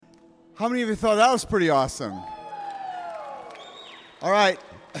How many of you thought that was pretty awesome? All right,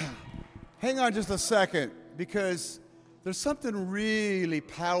 hang on just a second, because there's something really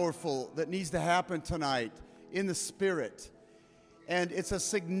powerful that needs to happen tonight in the Spirit. And it's a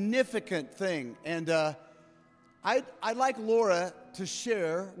significant thing. And I'd like Laura to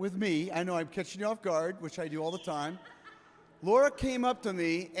share with me. I know I'm catching you off guard, which I do all the time. Laura came up to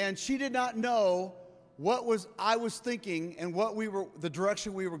me, and she did not know what I was thinking and the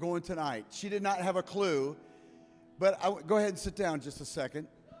direction we were going tonight. She did not have a clue. But go ahead and sit down just a second.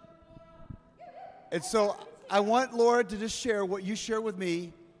 And so I want Laura to just share what you share with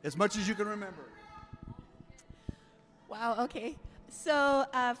me as much as you can remember. Wow, okay. So,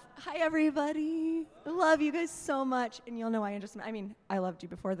 hi everybody. I love you guys so much. And you'll know I loved you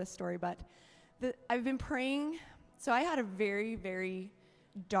before this story, but I've been praying. So I had a very, very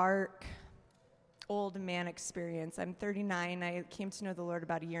dark old man experience. I'm 39. I came to know the Lord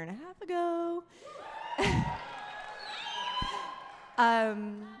about a year and a half ago.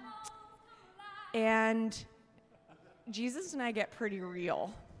 And Jesus and I get pretty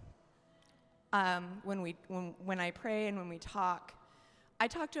real when I pray and when we talk. I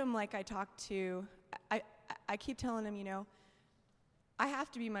talk to him like I talk to, I keep telling him, I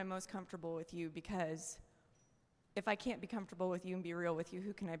have to be my most comfortable with you, because if I can't be comfortable with you and be real with you,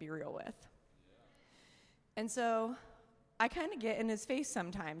 who can I be real with? And so I kind of get in his face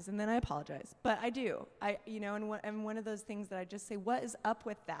sometimes, and then I apologize. But I do. And one of those things that I just say, what is up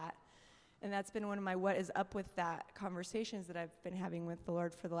with that? And that's been one of my what is up with that conversations that I've been having with the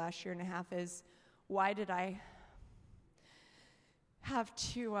Lord for the last year and a half is, why did I have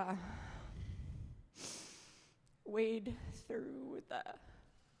to wade through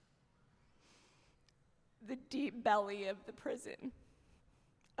the deep belly of the prison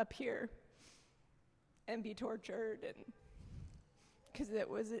up here and be tortured, and because it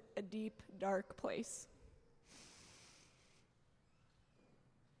was a deep, dark place.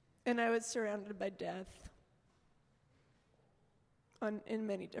 And I was surrounded by death in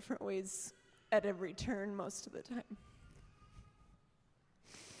many different ways at every turn most of the time.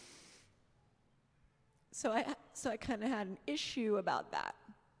 So I kind of had an issue about that,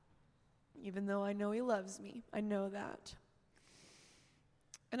 even though I know he loves me. I know that.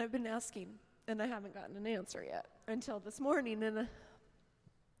 And I've been asking, and I haven't gotten an answer yet until this morning, and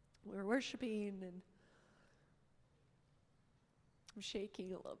we were worshiping, and I'm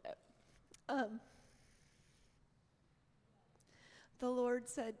shaking a little bit. The Lord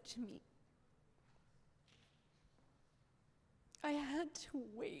said to me, I had to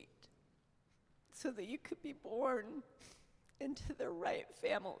wait so that you could be born into the right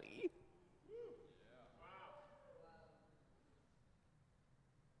family.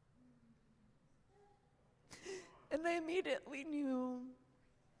 And I immediately knew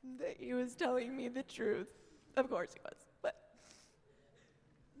that he was telling me the truth. Of course he was, but.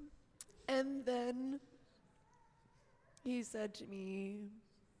 And then he said to me,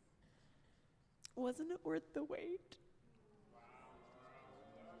 wasn't it worth the wait?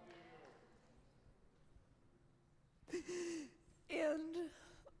 And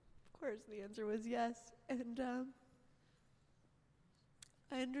of course the answer was yes. And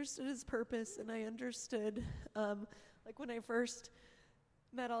I understood his purpose, and I understood, like when I first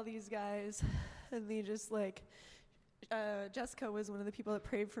met all these guys, and they just Jessica was one of the people that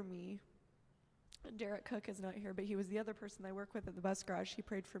prayed for me. Derek Cook is not here, but he was the other person I work with at the bus garage. He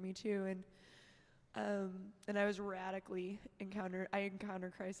prayed for me too, and I was I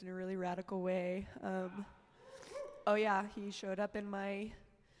encountered Christ in a really radical way. Oh yeah, he showed up in my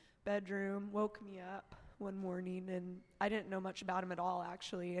bedroom, woke me up one morning, and I didn't know much about him at all,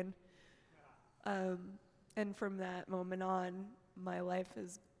 actually. And from that moment on, my life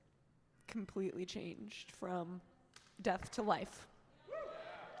has completely changed from death to life.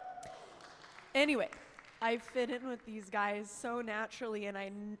 Anyway, I fit in with these guys so naturally, and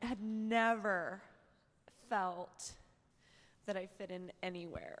I had never felt that I fit in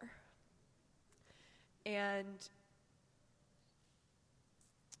anywhere. And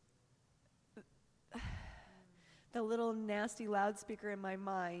the little nasty loudspeaker in my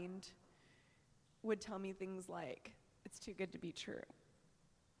mind would tell me things like, it's too good to be true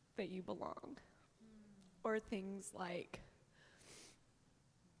that you belong. Or things like,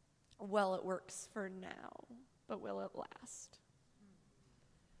 well, it works for now, but will it last?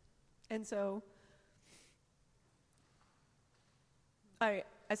 And so I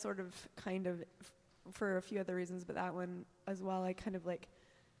sort of kind of, for a few other reasons, but that one as well, I kind of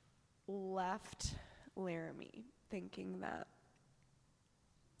left Laramie thinking that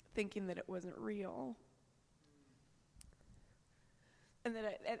it wasn't real. And then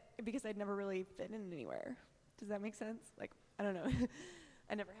because I'd never really fit in anywhere. Does that make sense? Like, I don't know.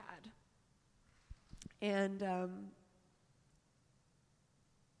 I never had. And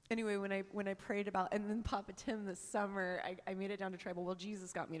anyway, when I prayed about, and then Papa Tim this summer, I made it down to tribal. Well,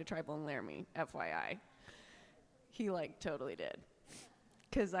 Jesus got me to tribal in Laramie, FYI. He totally did,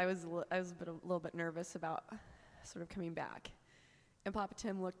 because I was a little bit nervous about sort of coming back. And Papa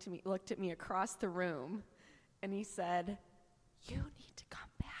Tim looked at me across the room, and he said, "You need to come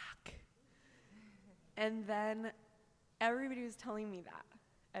back." And then everybody was telling me that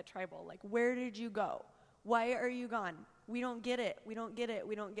at tribal, like, "Where did you go? Why are you gone? We don't get it. We don't get it.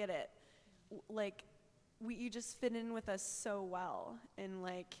 We don't get it." Like, you just fit in with us so well, and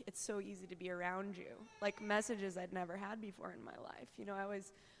it's so easy to be around you. Like, messages I'd never had before in my life. I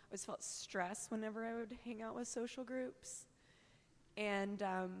always felt stress whenever I would hang out with social groups. And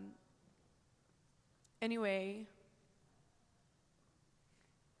anyway,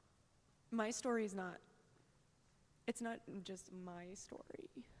 my story is it's not just my story.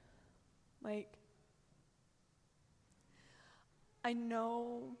 I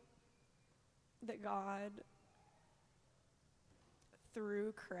know that God,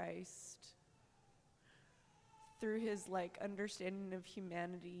 through Christ, through his understanding of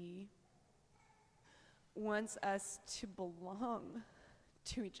humanity, wants us to belong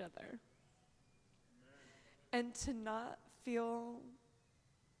to each other. And to not feel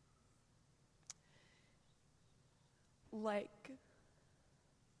like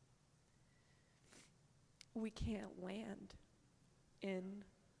we can't land in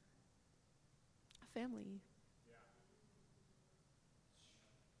a family.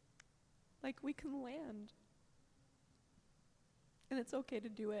 Like, we can land. And it's okay to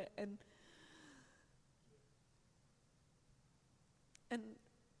do it. And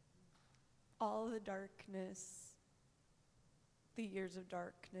all the darkness, the years of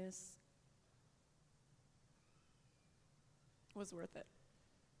darkness, was worth it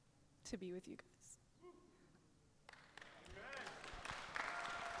to be with you guys.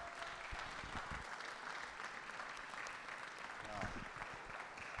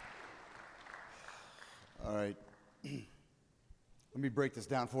 All right. Let me break this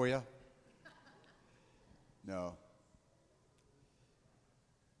down for you. No.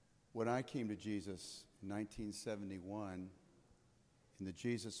 When I came to Jesus in 1971, in the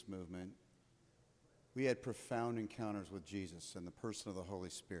Jesus movement, we had profound encounters with Jesus and the person of the Holy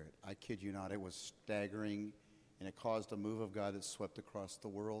Spirit. I kid you not, it was staggering, and it caused a move of God that swept across the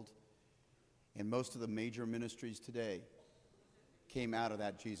world. And most of the major ministries today came out of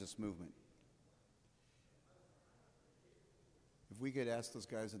that Jesus movement. If we could ask those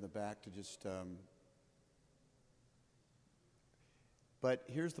guys in the back to just... But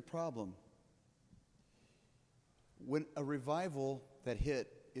here's the problem. When a revival that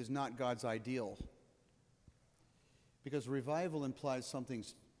hit is not God's ideal, because revival implies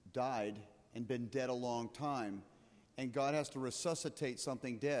something's died and been dead a long time, and God has to resuscitate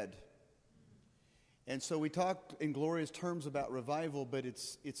something dead. And so we talk in glorious terms about revival, but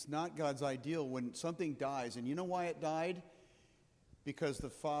it's not God's ideal when something dies. And you know why it died? Because the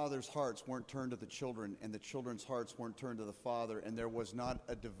father's hearts weren't turned to the children, and the children's hearts weren't turned to the father, and there was not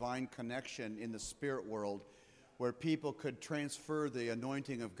a divine connection in the spirit world where people could transfer the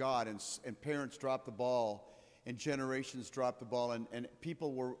anointing of God, and parents dropped the ball, and generations dropped the ball, and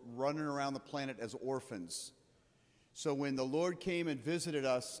people were running around the planet as orphans. So when the Lord came and visited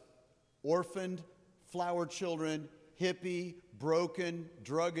us, orphaned, flower children, hippie, broken,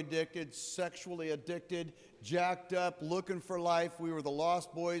 drug addicted, sexually addicted, jacked up, looking for life. We were the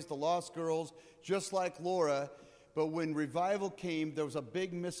lost boys, the lost girls, just like Laura. But when revival came, there was a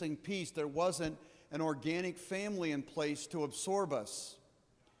big missing piece. There wasn't an organic family in place to absorb us.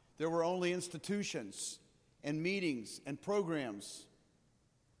 There were only institutions and meetings and programs.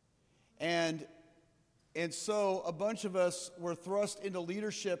 And so a bunch of us were thrust into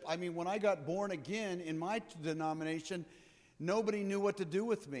leadership. I mean, when I got born again in my denomination, nobody knew what to do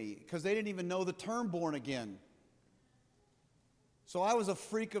with me because they didn't even know the term born again. So I was a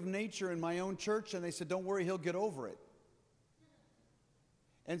freak of nature in my own church, and they said, "Don't worry, he'll get over it."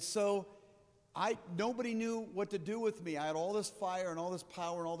 And so nobody knew what to do with me. I had all this fire and all this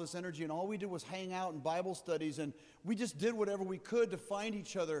power and all this energy, and all we did was hang out in Bible studies, and we just did whatever we could to find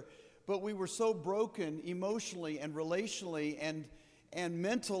each other. But we were so broken emotionally and relationally and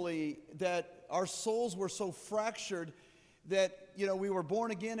mentally that our souls were so fractured that, we were born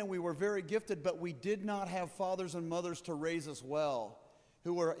again and we were very gifted, but we did not have fathers and mothers to raise us well,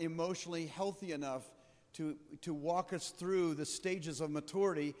 who were emotionally healthy enough to walk us through the stages of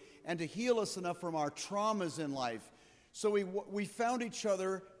maturity and to heal us enough from our traumas in life So we found each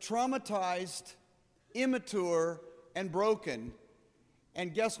other traumatized, immature, and broken.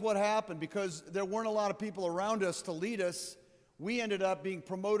 And guess what happened? Because there weren't a lot of people around us to lead us, we ended up being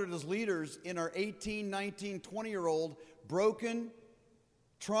promoted as leaders in our 18, 19, 20-year-old, broken,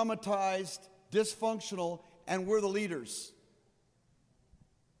 traumatized, dysfunctional, and we're the leaders.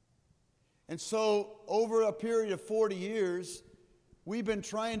 And so over a period of 40 years, we've been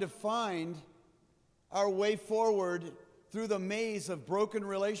trying to find our way forward through the maze of broken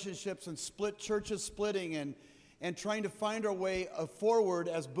relationships and split churches splitting and trying to find our way forward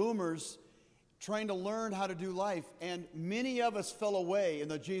as boomers, trying to learn how to do life. And many of us fell away in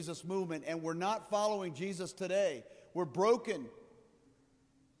the Jesus movement, and we're not following Jesus today. We're broken.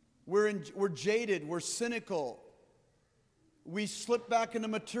 We're jaded. We're cynical. We slipped back into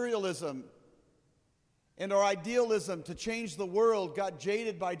materialism. And our idealism to change the world got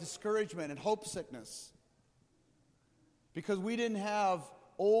jaded by discouragement and hope sickness. Because we didn't have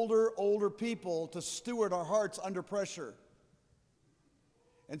older people to steward our hearts under pressure.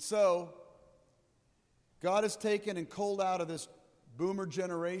 And so, God has taken and culled out of this boomer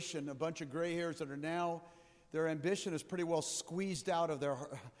generation a bunch of gray hairs that are now, their ambition is pretty well squeezed out of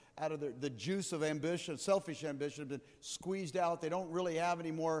the juice of ambition, selfish ambition, has been squeezed out. They don't really have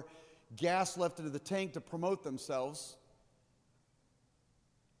any more gas left into the tank to promote themselves.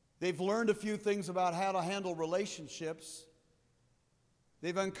 They've learned a few things about how to handle relationships.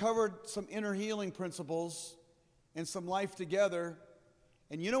 They've uncovered some inner healing principles and some life together.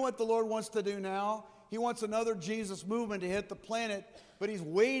 And you know what the Lord wants to do now? He wants another Jesus movement to hit the planet, but He's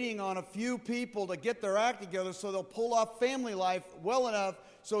waiting on a few people to get their act together so they'll pull off family life well enough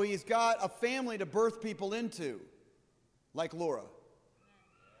so He's got a family to birth people into, like Laura.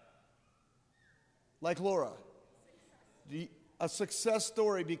 Like Laura. A success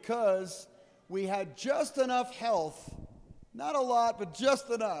story because we had just enough health, not a lot, but just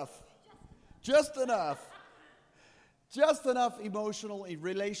enough. Just enough. Just enough emotional,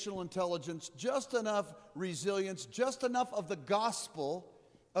 relational intelligence, just enough resilience, just enough of the gospel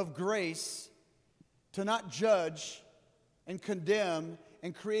of grace to not judge and condemn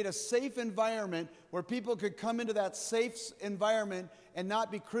and create a safe environment where people could come into that safe environment and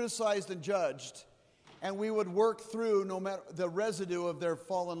not be criticized and judged. And we would work through no matter the residue of their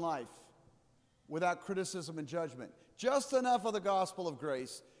fallen life without criticism and judgment. Just enough of the gospel of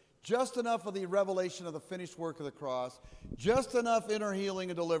grace, just enough of the revelation of the finished work of the cross, just enough inner healing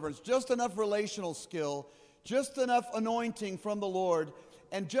and deliverance, just enough relational skill, just enough anointing from the Lord,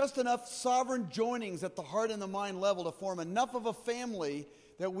 and just enough sovereign joinings at the heart and the mind level to form enough of a family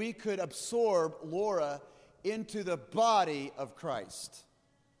that we could absorb Laura into the body of Christ.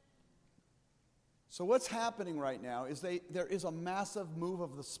 So what's happening right now is there is a massive move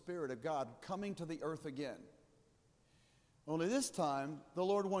of the Spirit of God coming to the earth again. Only this time, the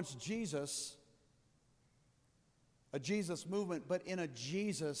Lord wants Jesus, a Jesus movement, but in a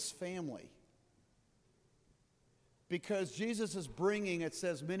Jesus family. Because Jesus is bringing, it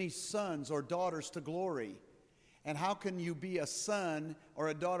says, many sons or daughters to glory. And how can you be a son or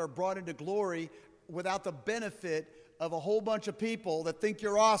a daughter brought into glory without the benefit of a whole bunch of people that think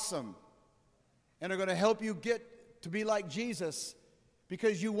you're awesome and are going to help you get to be like Jesus?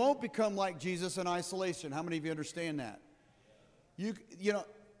 Because you won't become like Jesus in isolation. How many of you understand that? You know,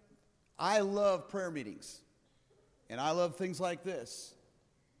 I love prayer meetings, and I love things like this.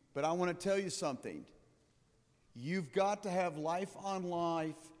 But I want to tell you something. You've got to have life on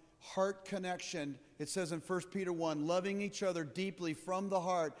life, heart connection. It says in 1 Peter 1, loving each other deeply from the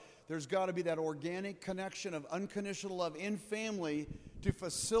heart. There's got to be that organic connection of unconditional love in family to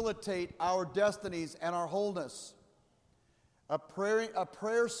facilitate our destinies and our wholeness. A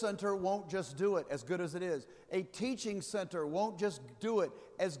prayer center won't just do it as good as it is. A teaching center won't just do it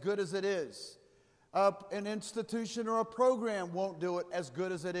as good as it is. An institution or a program won't do it as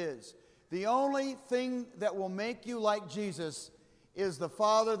good as it is. The only thing that will make you like Jesus is the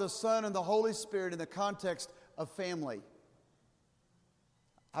Father, the Son, and the Holy Spirit in the context of family.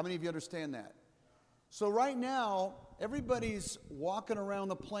 How many of you understand that? So right now, everybody's walking around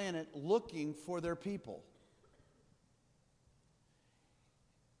the planet looking for their people.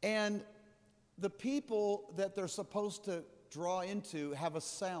 And the people that they're supposed to draw into have a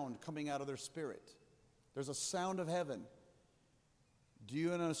sound coming out of their spirit. There's a sound of heaven. Do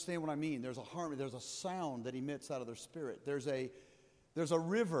you understand what I mean? There's a harmony. There's a sound that emits out of their spirit. There's a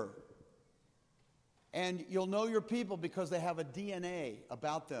river. And you'll know your people because they have a DNA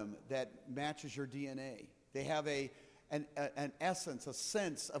about them that matches your DNA. They have an essence, a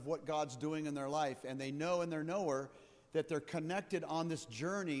sense of what God's doing in their life. And they know in their knower that they're connected on this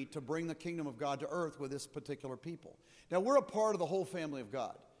journey to bring the kingdom of God to earth with this particular people. Now, we're a part of the whole family of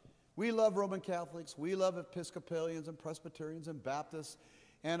God. We love Roman Catholics. We love Episcopalians and Presbyterians and Baptists.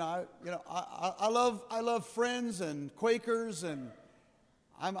 And I love Friends and Quakers, and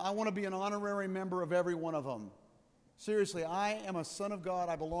I want to be an honorary member of every one of them. Seriously, I am a son of God.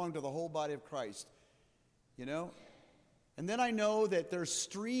 I belong to the whole body of Christ. You know? And then I know that there's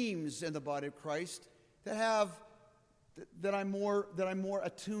streams in the body of Christ that I'm more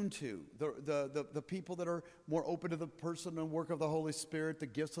attuned to. The people that are more open to the person and work of the Holy Spirit, the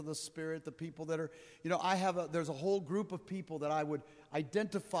gifts of the Spirit, the people that are, there's a whole group of people that I would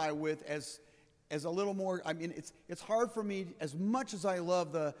identify with as a little more. I mean, it's hard for me, as much as I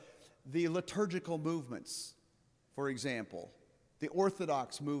love the liturgical movements, for example, the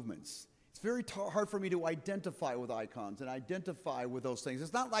Orthodox movements. It's very hard for me to identify with icons and identify with those things.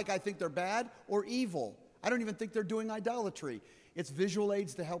 It's not like I think they're bad or evil. I don't even think they're doing idolatry. It's visual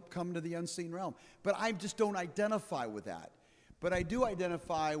aids to help come to the unseen realm. But I just don't identify with that. But I do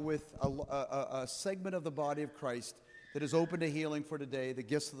identify with a segment of the body of Christ that is open to healing for today, the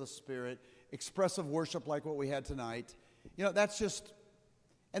gifts of the Spirit, expressive worship like what we had tonight. That's just,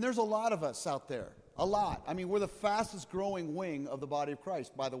 and there's a lot of us out there. A lot. I mean, we're the fastest growing wing of the body of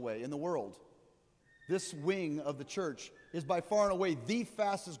Christ, by the way, in the world. This wing of the church is by far and away the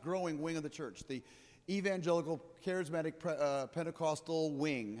fastest growing wing of the church. The evangelical, charismatic, Pentecostal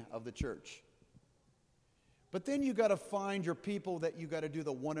wing of the church. But then you got to find your people that you got to do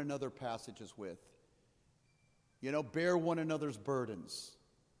the one another passages with. Bear one another's burdens.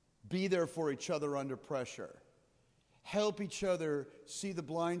 Be there for each other under pressure. Help each other see the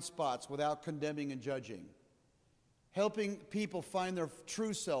blind spots without condemning and judging. Helping people find their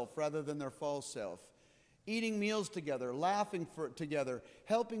true self rather than their false self. Eating meals together, laughing together,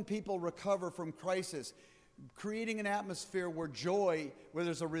 helping people recover from crisis, creating an atmosphere where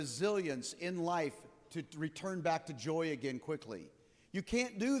there's a resilience in life to return back to joy again quickly. You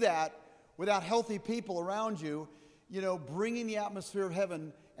can't do that without healthy people around you, bringing the atmosphere of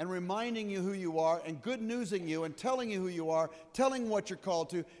heaven and reminding you who you are and good newsing you and telling you who you are, telling what you're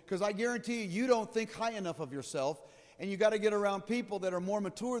called to, because I guarantee you don't think high enough of yourself, and you got to get around people that are more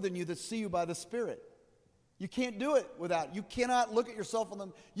mature than you that see you by the Spirit. You can't do it without. You cannot look at yourself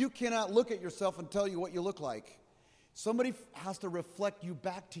you cannot look at yourself and tell you what you look like. Somebody has to reflect you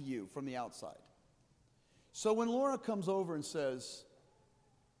back to you from the outside. So when Laura comes over and says,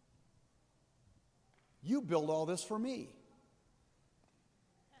 "You built all this for me."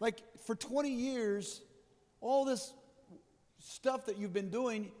 Like, for 20 years, all this stuff that you've been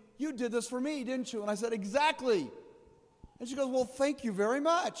doing, you did this for me, didn't you? And I said, "Exactly." And she goes, "Well, thank you very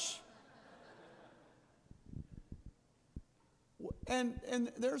much."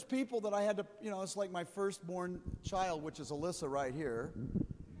 And there's people that I had to, it's like my firstborn child, which is Alyssa right here.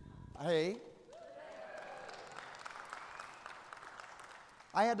 Hey.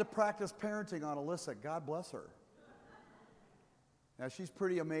 I had to practice parenting on Alyssa. God bless her. Now, she's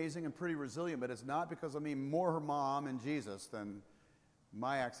pretty amazing and pretty resilient, but it's not because, more her mom and Jesus than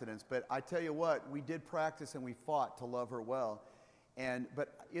my accidents. But I tell you what, we did practice and we fought to love her well.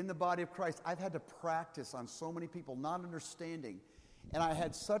 But in the body of Christ, I've had to practice on so many people not understanding. And I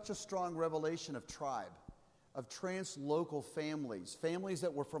had such a strong revelation of tribe, of translocal families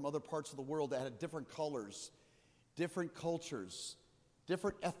that were from other parts of the world that had different colors, different cultures,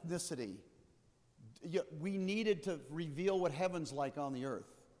 different ethnicity. We needed to reveal what heaven's like on the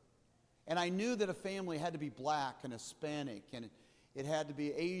earth. And I knew that a family had to be black and Hispanic, and it had to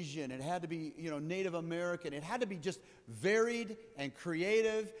be Asian, it had to be, Native American. It had to be just varied and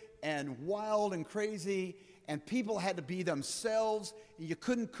creative and wild and crazy, and people had to be themselves. You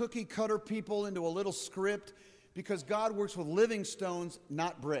couldn't cookie cutter people into a little script, because God works with living stones,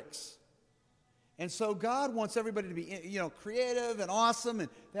 not bricks. And so God wants everybody to be, creative and awesome, and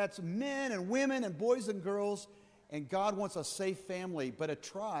that's men and women and boys and girls. And God wants a safe family, but a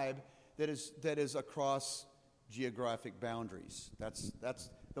tribe that is across geographic boundaries. That's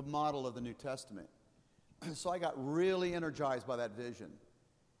the model of the New Testament. So I got really energized by that vision.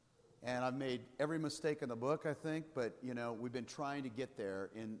 And I've made every mistake in the book, I think, but, we've been trying to get there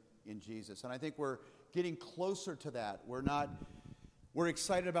in Jesus. And I think we're getting closer to that. We're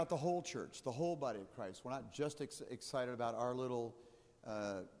excited about the whole church, the whole body of Christ. We're not just excited about our little,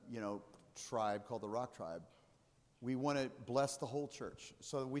 tribe called the Rock Tribe. We want to bless the whole church.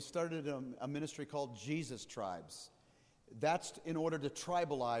 So we started a ministry called Jesus Tribes. That's in order to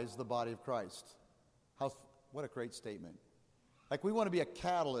tribalize the body of Christ. What a great statement. Like, we want to be a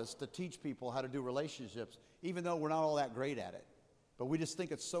catalyst to teach people how to do relationships, even though we're not all that great at it. But we just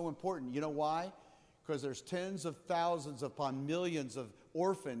think it's so important. You know why? Because there's tens of thousands upon millions of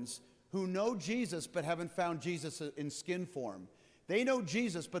orphans who know Jesus but haven't found Jesus in skin form. They know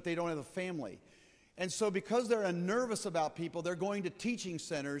Jesus, but they don't have a family. And so because they're nervous about people, they're going to teaching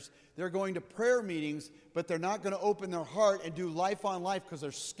centers, they're going to prayer meetings, but they're not going to open their heart and do life on life because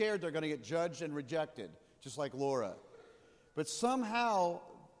they're scared they're going to get judged and rejected, just like Laura. But somehow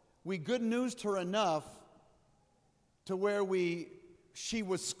we good newsed her enough to where she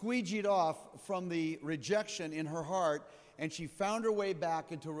was squeegeed off from the rejection in her heart, and she found her way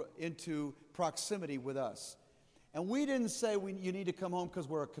back into proximity with us. And we didn't say you need to come home because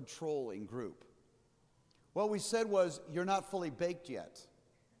we're a controlling group. What we said was, you're not fully baked yet.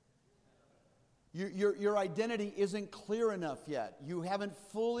 Your identity isn't clear enough yet. You haven't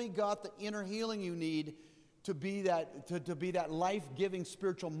fully got the inner healing you need to be that life-giving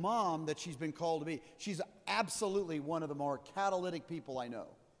spiritual mom that she's been called to be. She's absolutely one of the more catalytic people I know.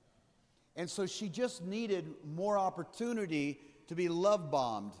 And so she just needed more opportunity to be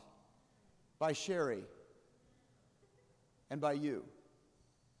love-bombed by Sherry and by you.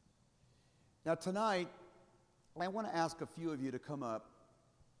 Now tonight, I want to ask a few of you to come up,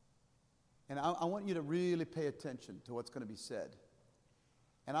 and I want you to really pay attention to what's going to be said.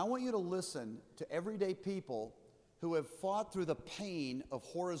 And I want you to listen to everyday people who have fought through the pain of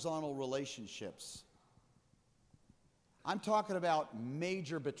horizontal relationships. I'm talking about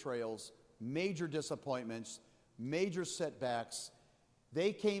major betrayals, major disappointments, major setbacks.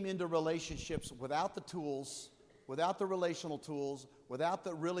 They came into relationships without the tools, without the relational tools, without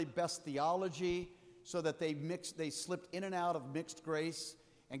the really best theology, so that they slipped in and out of mixed grace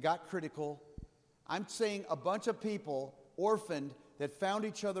and got critical. I'm saying a bunch of people, orphaned, that found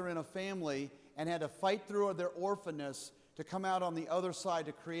each other in a family and had to fight through their orphanness to come out on the other side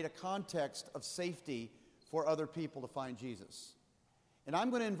to create a context of safety for other people to find Jesus. And I'm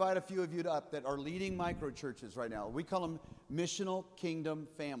going to invite a few of you up that are leading microchurches right now. We call them missional kingdom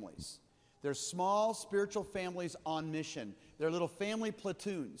families. They're small spiritual families on mission. They're little family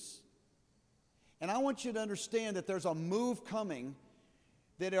platoons. And I want you to understand that there's a move coming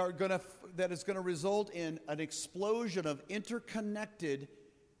that is going to result in an explosion of interconnected,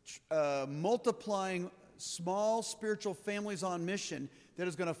 multiplying small spiritual families on mission that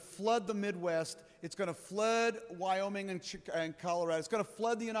is going to flood the Midwest. It's going to flood Wyoming and Colorado. It's going to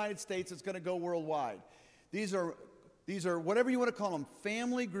flood the United States. It's going to go worldwide. These are whatever you want to call them,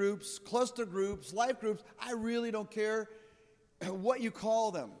 family groups, cluster groups, life groups. I really don't care what you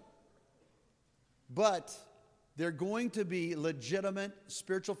call them. But they're going to be legitimate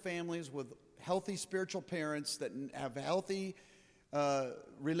spiritual families with healthy spiritual parents that have healthy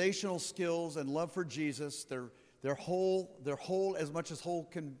relational skills and love for Jesus. They're whole as much as whole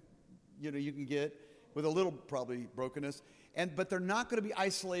can, you can get, with a little probably brokenness. But they're not going to be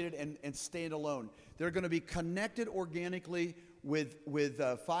isolated and stand alone. They're going to be connected organically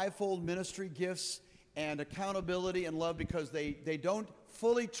with fivefold ministry gifts and accountability and love, because they don't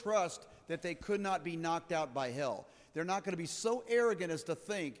fully trust that they could not be knocked out by hell. They're not going to be so arrogant as to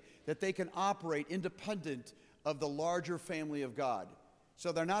think that they can operate independent of the larger family of God.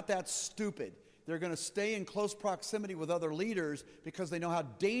 So they're not that stupid. They're going to stay in close proximity with other leaders because they know how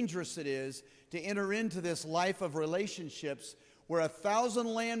dangerous it is to enter into this life of relationships where 1,000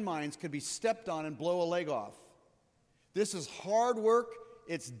 landmines could be stepped on and blow a leg off. This is hard work.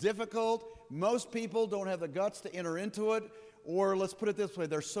 It's difficult. Most people don't have the guts to enter into it. Or let's put it this way,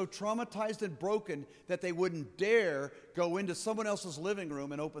 they're so traumatized and broken that they wouldn't dare go into someone else's living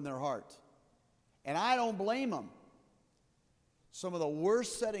room and open their heart. And I don't blame them. Some of the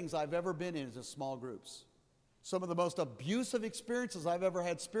worst settings I've ever been in is in small groups. Some of the most abusive experiences I've ever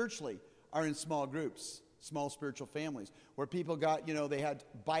had spiritually are in small groups, small spiritual families, where people got, they had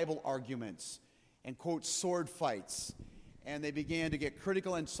Bible arguments and, quote, sword fights. And they began to get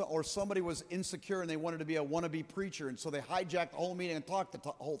critical, or somebody was insecure and they wanted to be a wannabe preacher, and so they hijacked the whole meeting and talked the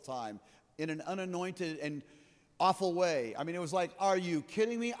whole time in an unanointed and awful way. I mean, it was like, are you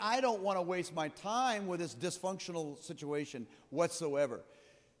kidding me? I don't want to waste my time with this dysfunctional situation whatsoever.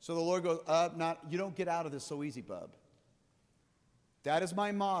 So the Lord goes, you don't get out of this so easy, bub. That is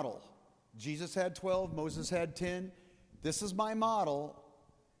my model. Jesus had 12, Moses had 10. This is my model.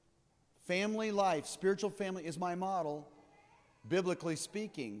 Family life, spiritual family is my model. Biblically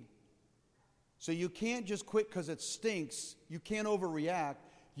speaking. So you can't just quit because it stinks. You can't overreact.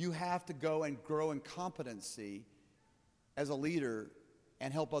 You have to go and grow in competency as a leader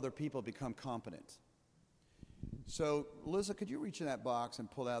and help other people become competent. So, Liza, could you reach in that box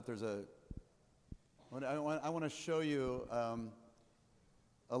and pull out, I want to show you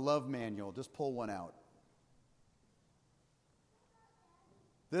a love manual. Just pull one out.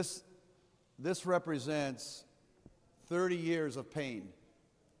 This represents 30 years of pain.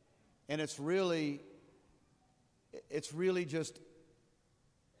 And it's really just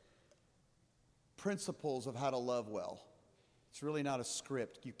principles of how to love well. It's really not a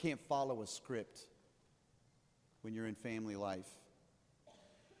script. You can't follow a script when you're in family life.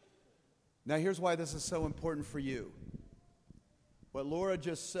 Now, here's why this is so important for you. What Laura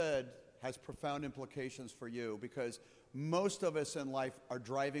just said has profound implications for you, because most of us in life are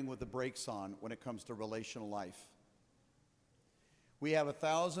driving with the brakes on when it comes to relational life. We have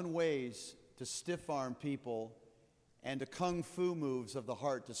 1,000 ways to stiff-arm people and to kung fu moves of the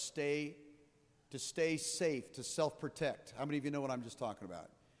heart to stay safe, to self-protect. How many of you know what I'm just talking about?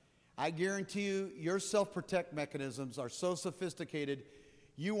 I guarantee you, your self-protect mechanisms are so sophisticated,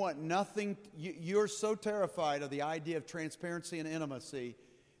 you want nothing, you're so terrified of the idea of transparency and intimacy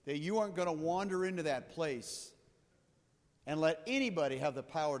that you aren't going to wander into that place and let anybody have the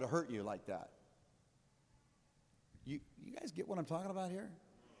power to hurt you like that. You guys get what I'm talking about here?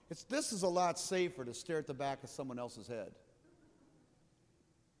 This is a lot safer to stare at the back of someone else's head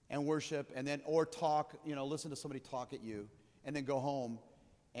and worship, and then, or talk, listen to somebody talk at you, and then go home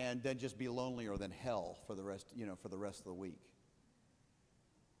and then just be lonelier than hell for the rest of the week.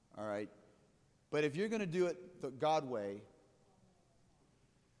 All right? But if you're going to do it the God way,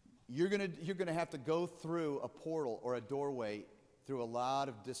 you're going to have to go through a portal or a doorway through a lot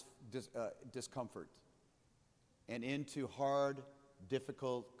of discomfort and into hard,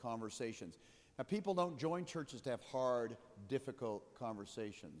 difficult conversations. Now, people don't join churches to have hard, difficult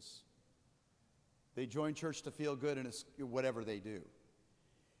conversations. They join church to feel good in whatever they do.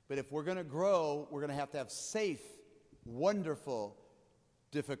 But if we're going to grow, we're going to have safe, wonderful,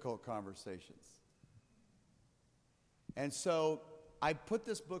 difficult conversations. And so I put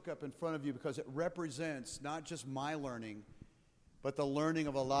this book up in front of you because it represents not just my learning, but the learning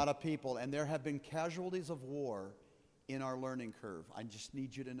of a lot of people. And there have been casualties of war in our learning curve. I just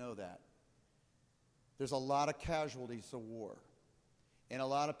need you to know that. There's a lot of casualties of war. And a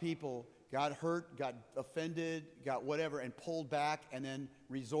lot of people got hurt, got offended, got whatever, and pulled back, and then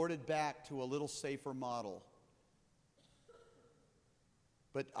resorted back to a little safer model.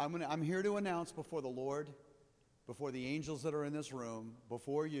 But I'm here to announce before the Lord, before the angels that are in this room,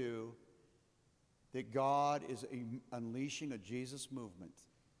 before you, that God is unleashing a Jesus movement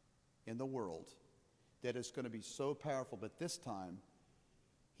in the world that is going to be so powerful. But this time,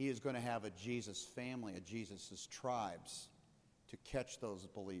 He is going to have a Jesus family, a Jesus' tribes, to catch those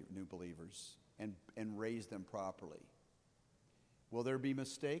new believers and raise them properly. Will there be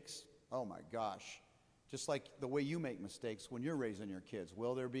mistakes? Oh my gosh. Just like the way you make mistakes when you're raising your kids.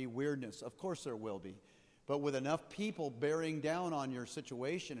 Will there be weirdness? Of course there will be. But with enough people bearing down on your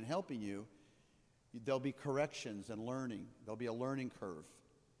situation and helping you, there'll be corrections and learning. There'll be a learning curve.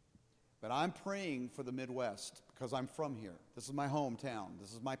 But I'm praying for the Midwest because I'm from here. This is my hometown.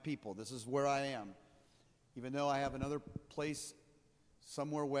 This is my people. This is where I am. Even though I have another place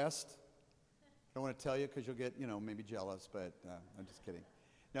somewhere west. I don't want to tell you because you'll get, maybe jealous, but I'm just kidding.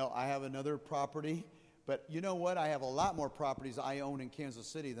 No, I have another property. But you know what? I have a lot more properties I own in Kansas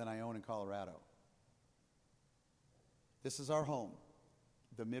City than I own in Colorado. This is our home.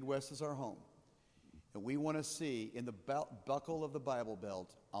 The Midwest is our home. And we want to see in the buckle of the Bible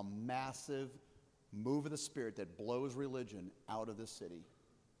Belt a massive move of the Spirit that blows religion out of this city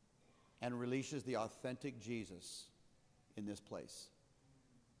and releases the authentic Jesus in this place.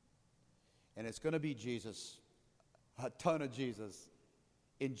 And it's going to be Jesus, a ton of Jesus,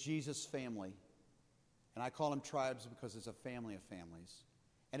 in Jesus' family. And I call them tribes because it's a family of families.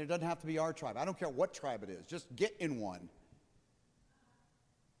 And it doesn't have to be our tribe. I don't care what tribe it is. Just get in one.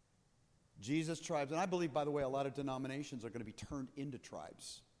 Jesus tribes. And I believe, by the way, a lot of denominations are going to be turned into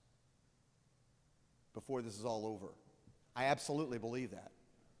tribes before this is all over. I absolutely believe that.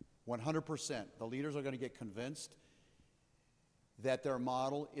 100%. The leaders are going to get convinced that their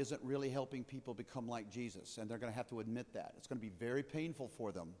model isn't really helping people become like Jesus. And they're going to have to admit that. It's going to be very painful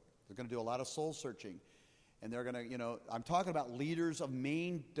for them. They're going to do a lot of soul searching. And they're going to, I'm talking about leaders of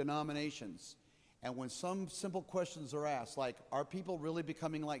main denominations. And when some simple questions are asked, like, are people really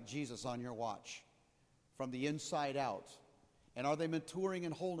becoming like Jesus on your watch from the inside out? And are they maturing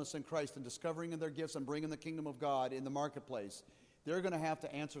in wholeness in Christ and discovering in their gifts and bringing the kingdom of God in the marketplace? They're going to have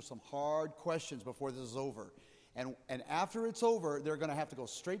to answer some hard questions before this is over. And after it's over, they're going to have to go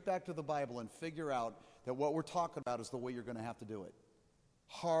straight back to the Bible and figure out that what we're talking about is the way you're going to have to do it.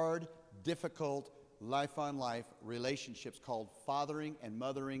 Hard, difficult, life-on-life relationships called fathering and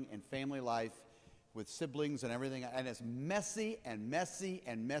mothering and family life with siblings and everything. And it's messy and messy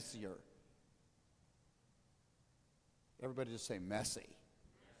and messier. Everybody just say messy.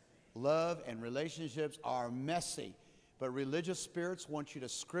 Love and relationships are messy. But religious spirits want you to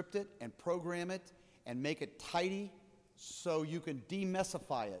script it and program it and make it tidy so you can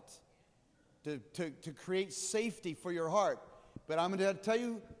demystify it, to create safety for your heart. But I'm going to tell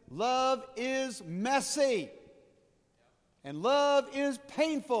you, love is messy. And love is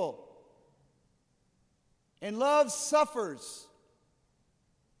painful. And love suffers.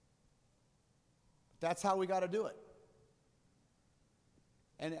 That's how we got to do it.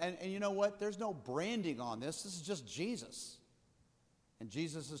 And you know what? There's no branding on this. This is just Jesus. And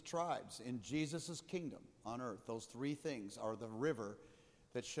Jesus' tribes in Jesus' kingdom on earth. Those three things are the river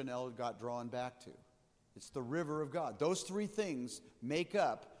that Chanel got drawn back to. It's the river of God. Those three things make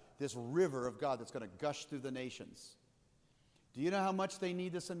up this river of God that's going to gush through the nations. Do you know how much they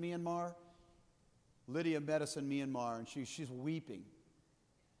need this in Myanmar? Lydia met us in Myanmar, and she's weeping.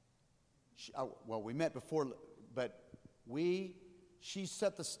 Well, we met before, but she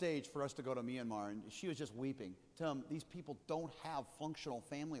set the stage for us to go to Myanmar, and she was just weeping. Tell them, these people don't have functional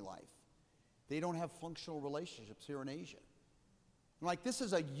family life. They don't have functional relationships here in Asia. I'm like, this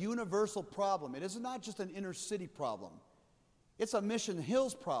is a universal problem. It is not just an inner city problem. It's a Mission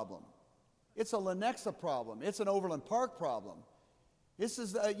Hills problem. It's a Lenexa problem. It's an Overland Park problem. This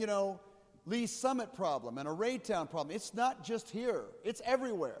is, Lee Summit problem and a Raytown problem. It's not just here. It's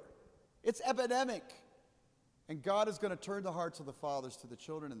everywhere. It's epidemic. And God is going to turn the hearts of the fathers to the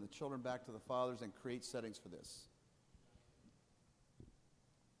children and the children back to the fathers and create settings for this.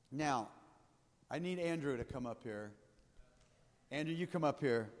 Now, I need Andrew to come up here. Andrew, you come up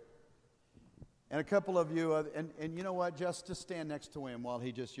here. And a couple of you, and you know what, just stand next to him while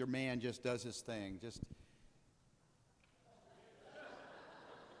your man just does his thing.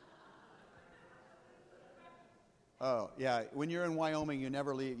 Oh, yeah, when you're in Wyoming, you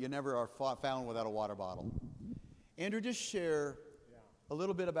never are found without a water bottle. Andrew, just share a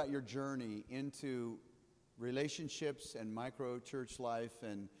little bit about your journey into relationships and micro-church life.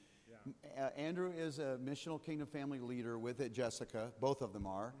 And Andrew is a missional Kingdom Family leader with Jessica. Both of them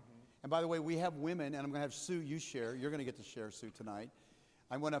are. Mm-hmm. And by the way, we have women, and I'm going to have Sue, you share. You're going to get to share, Sue, tonight.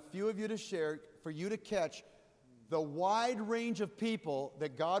 I want a few of you to share, for you to catch the wide range of people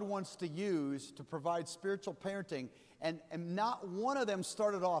that God wants to use to provide spiritual parenting. And not one of them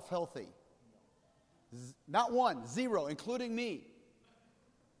started off healthy. Not one, zero, including me.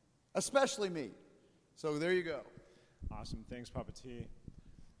 Especially me. So there you go. Awesome. Thanks, Papa T.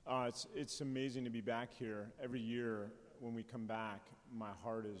 It's amazing to be back here. Every year when we come back, my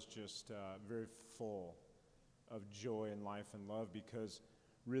heart is just very full of joy and life and love, because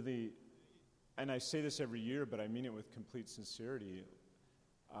really, and I say this every year, but I mean it with complete sincerity,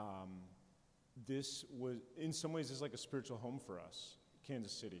 this was, in some ways, is like a spiritual home for us,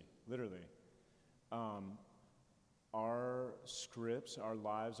 Kansas City, literally. Our scripts, our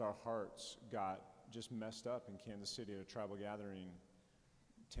lives, our hearts got just messed up in Kansas City at a tribal gathering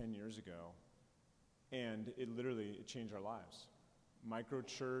 10 years ago, and it changed our lives.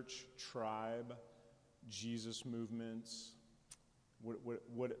 Micro-church, tribe, Jesus movements,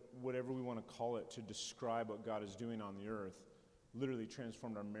 whatever we want to call it to describe what God is doing on the earth, literally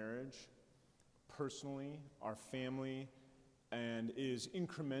transformed our marriage, personally, our family, and is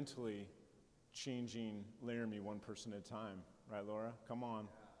incrementally changing Laramie one person at a time. Right, Laura? Come on.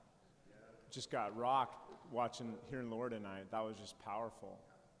 Just got rocked hearing Laura tonight. That was just powerful.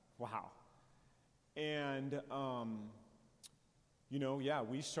 Wow. And,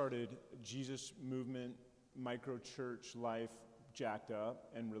 we started Jesus movement, micro-church life, jacked up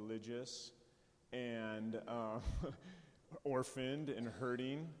and religious and orphaned and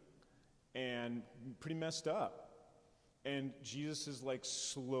hurting and pretty messed up. And Jesus is like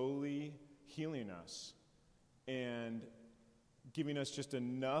slowly healing us and giving us just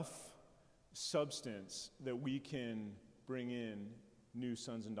enough substance that we can bring in new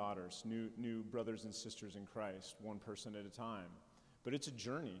sons and daughters, new brothers and sisters in Christ, one person at a time. But it's a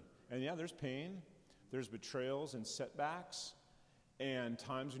journey. And there's pain, there's betrayals and setbacks, and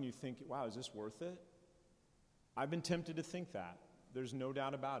times when you think, wow, is this worth it? I've been tempted to think that. There's no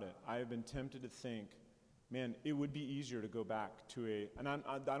doubt about it. I have been tempted to think, man, it would be easier to go back to and I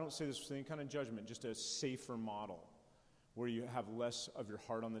don't say this with any kind of judgment, just a safer model where you have less of your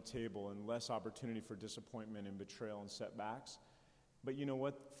heart on the table and less opportunity for disappointment and betrayal and setbacks. But you know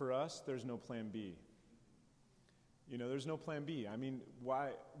what? For us, there's no plan B. There's no plan B. I mean,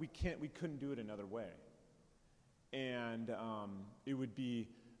 why? We couldn't do it another way. And it would be,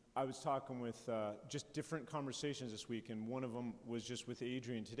 I was talking with just different conversations this week, and one of them was just with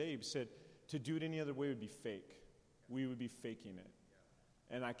Adrian today. He said, to do it any other way would be fake. We would be faking it.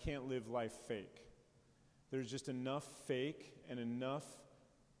 And I can't live life fake. There's just enough fake and enough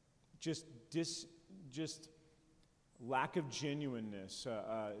just lack of genuineness,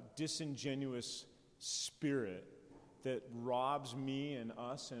 disingenuous spirit that robs me and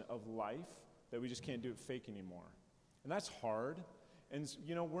us of life, that we just can't do it fake anymore. And that's hard. And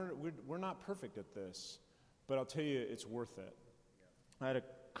we're not perfect at this, but I'll tell you, it's worth it. I had a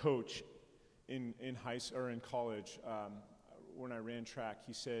coach in college when I ran track.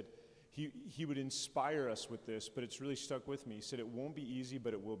 He said he would inspire us with this, but it's really stuck with me. He said it won't be easy,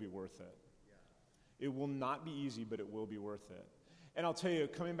 but it will be worth it. It will not be easy, but it will be worth it. And I'll tell you,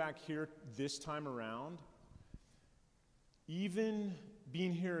 coming back here this time around, even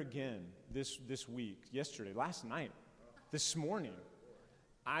being here again this week, yesterday, last night, this morning,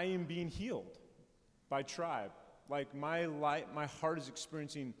 I am being healed by Tribe. Like my heart is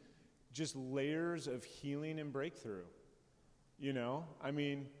experiencing just layers of healing and breakthrough. I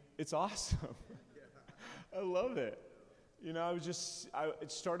mean, it's awesome. I love it.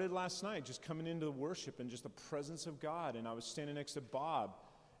 It started last night, just coming into the worship and just the presence of God, and I was standing next to Bob.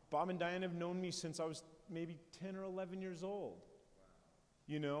 Bob and Diane have known me since I was maybe 10 or 11 years old,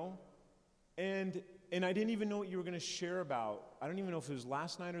 And I didn't even know what you were going to share about. I don't even know if it was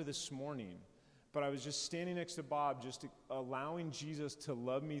last night or this morning, but I was just standing next to Bob, just allowing Jesus to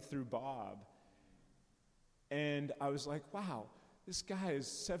love me through Bob. And I was like, wow, this guy is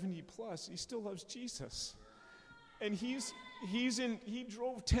 70 plus. He still loves Jesus. And he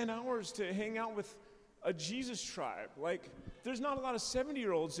drove 10 hours to hang out with a Jesus tribe. Like, there's not a lot of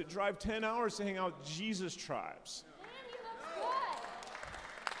 70-year-olds that drive 10 hours to hang out with Jesus tribes.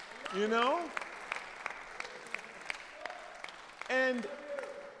 And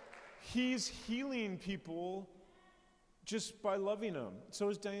he's healing people just by loving them. So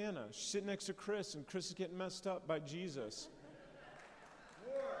is Diana. She's sitting next to Chris, and Chris is getting messed up by Jesus.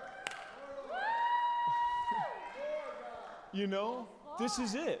 This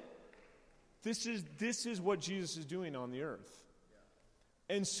is it. This is what Jesus is doing on the earth.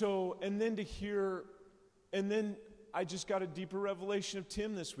 And then I just got a deeper revelation of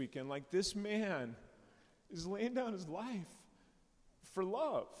Tim this weekend. Like, this man is laying down his life for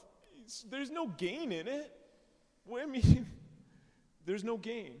love. There's no gain in it. There's no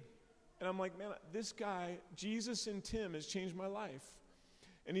gain. And I'm like, man, this guy, Jesus in Tim, has changed my life.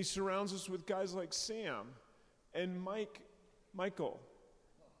 And he surrounds us with guys like Sam and Michael,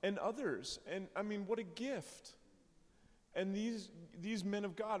 and others. And I mean, what a gift. And these men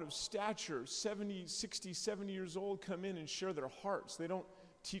of God of stature, 70, 60, 70 years old, come in and share their hearts. They don't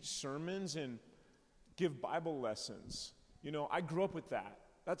teach sermons and give Bible lessons. I grew up with that.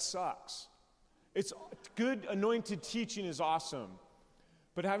 That sucks. It's good, anointed teaching is awesome.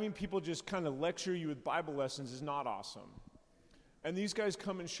 But having people just kind of lecture you with Bible lessons is not awesome. And these guys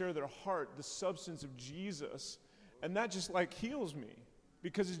come and share their heart, the substance of Jesus. And that just heals me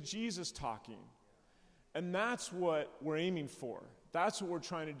because it's Jesus talking. And that's what we're aiming for. That's what we're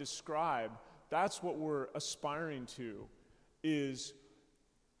trying to describe. That's what we're aspiring to, is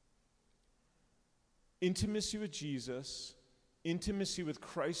intimacy with Jesus, intimacy with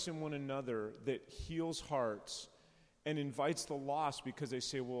Christ and one another that heals hearts and invites the lost because they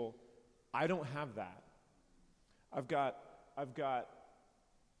say, well, I don't have that. I've got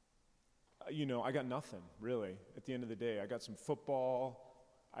nothing, really, at the end of the day. I got some football,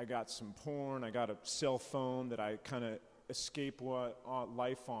 I got some porn, I got a cell phone that I kind of escape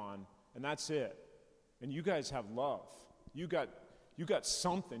life on, and that's it. And you guys have love. You got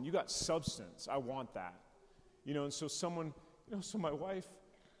something, you got substance. I want that. And so so my wife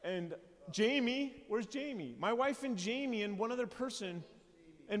and Jamie, where's Jamie? My wife and Jamie and one other person,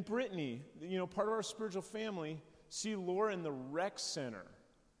 and Brittany, part of our spiritual family, see Laura in the rec center.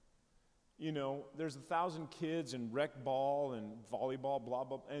 There's 1,000 kids and rec ball and volleyball, blah,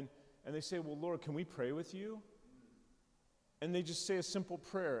 blah, and they say, well, Laura, can we pray with you? And they just say a simple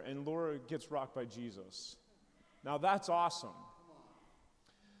prayer, and Laura gets rocked by Jesus. Now, that's awesome.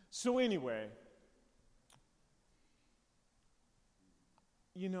 So anyway,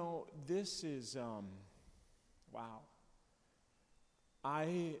 this is, wow.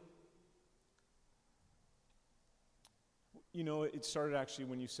 It started actually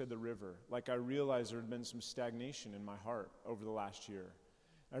when you said the river. I realized there had been some stagnation in my heart over the last year.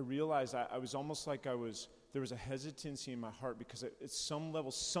 I realized I was almost there was a hesitancy in my heart because at some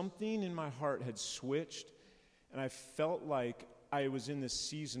level, something in my heart had switched, and I felt like I was in this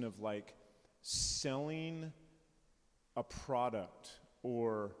season of selling a product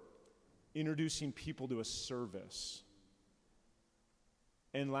or introducing people to a service.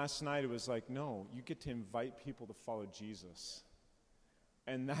 And last night it was no, you get to invite people to follow Jesus.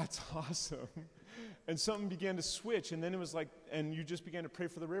 And that's awesome. And something began to switch, and then it was and you just began to pray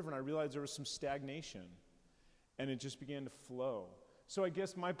for the river, and I realized there was some stagnation. And it just began to flow. So I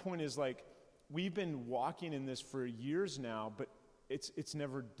guess my point is, like, we've been walking in this for years now, but it's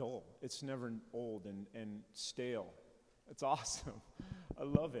never dull. It's never old and stale. It's awesome. I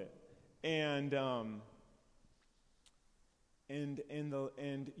love it. And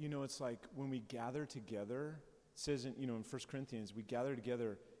you know, it's like when we gather together, it says in 1 Corinthians, we gather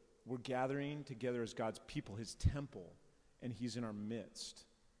together, we're gathering together as God's people, his temple, and he's in our midst.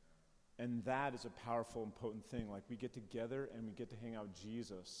 And that is a powerful and potent thing. Like, we get together and we get to hang out with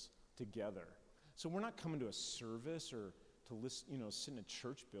Jesus together. So we're not coming to a service or to listen, sit in a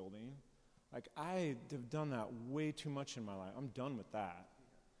church building. Like, I have done that way too much in my life. I'm done with that.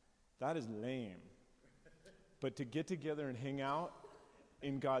 That is lame. But to get together and hang out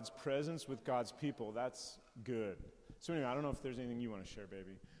in God's presence with God's people, that's good. So anyway, I don't know if there's anything you want to share,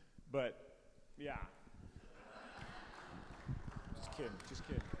 baby. But, yeah. Just kidding.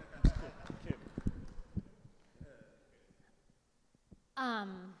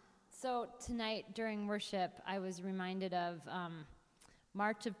 So tonight during worship, I was reminded of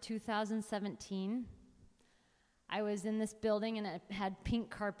March of 2017. I was in this building and it had pink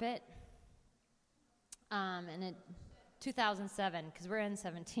carpet. And it 2007, because we're in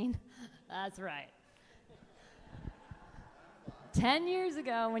 17. That's right. 10 years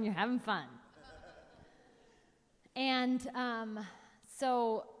ago when you're having fun. And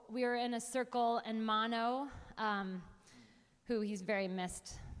so we were in a circle, and Mano, who he's very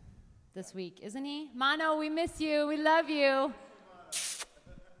missed this week, isn't he? Mano, we miss you. We love you.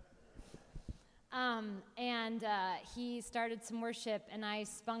 And he started some worship, and I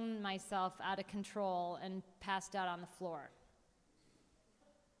spun myself out of control and passed out on the floor.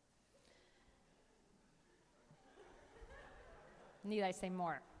 Need I say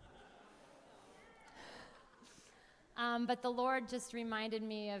more? But the Lord just reminded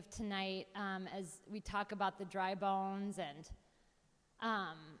me of tonight as we talk about the dry bones and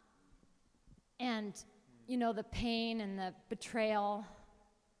the pain and the betrayal.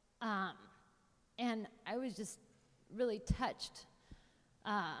 And I was just really touched.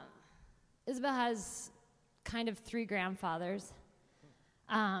 Isabel has kind of 3 grandfathers.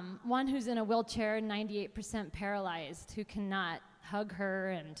 One who's in a wheelchair, 98% paralyzed, who cannot hug her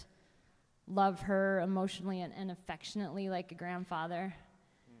and love her emotionally and affectionately like a grandfather.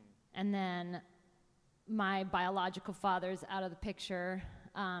 And then my biological father's out of the picture,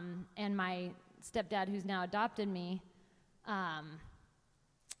 and my stepdad, who's now adopted me,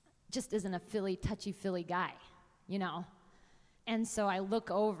 just isn't a touchy-feely guy, And so I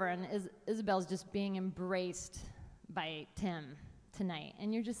look over, and Isabel's just being embraced by Tim tonight.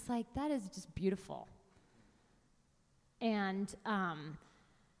 And you're just like, that is just beautiful. And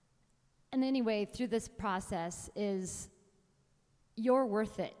anyway, through this process is, you're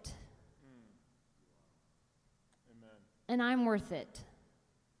worth it. Amen. And I'm worth it.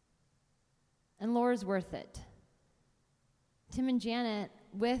 And Laura's worth it. Tim and Janet,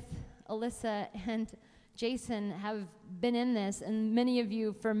 with Alyssa and Jason, have been in this, and many of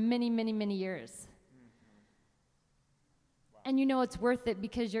you for many, many, many years. Wow. And you know it's worth it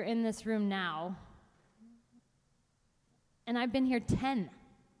because you're in this room now. And I've been here 10.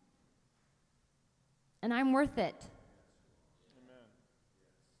 And I'm worth it. Amen.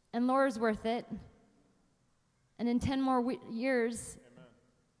 And Laura's worth it. And in 10 more years, Amen.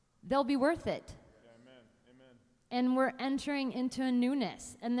 They'll be worth it. Yeah, amen. Amen. And we're entering into a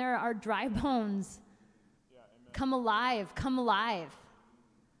newness. And there are dry bones. Yeah, amen. Come alive, come alive.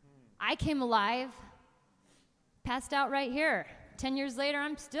 I came alive, passed out right here. 10 years later,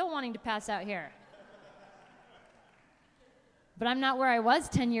 I'm still wanting to pass out here. But I'm not where I was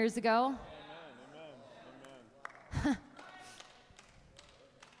 10 years ago. Amen.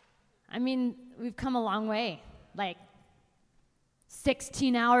 I mean, we've come a long way. Like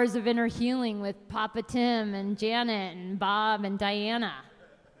 16 hours of inner healing with Papa Tim and Janet and Bob and Diana.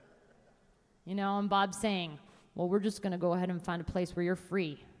 And Bob's saying, well, we're just going to go ahead and find a place where you're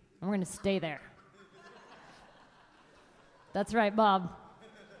free, and we're going to stay there. That's right, Bob.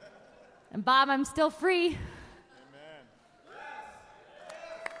 And Bob, I'm still free.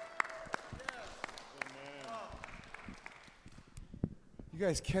 You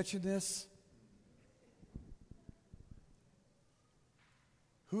guys catching this?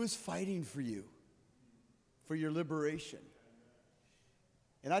 Who is fighting for you, for your liberation?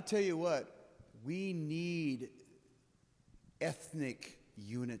 And I tell you what, we need ethnic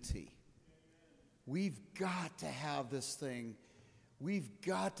unity. We've got to have this thing. We've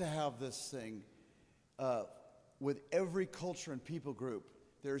got to have this thing with every culture and people group.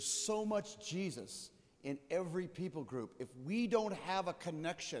 There's so much Jesus in every people group. If we don't have a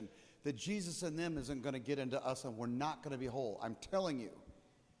connection that Jesus in them isn't going to get into us and we're not going to be whole. I'm telling you.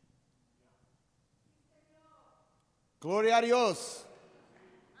 Gloria a Dios.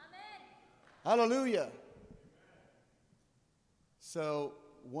 Amen. Hallelujah. So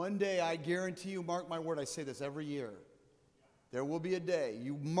one day, I guarantee you, mark my word, I say this every year, there will be a day,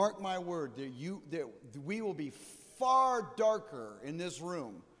 you mark my word, that we will be far darker in this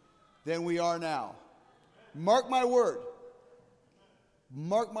room than we are now. Mark my word.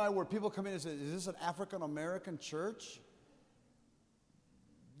 Mark my word. People come in and say, is this an African American church?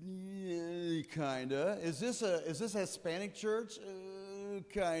 Yeah, kinda. Is this a Hispanic church?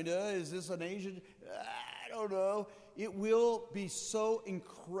 Kinda. Is this an Asian? I don't know. It will be so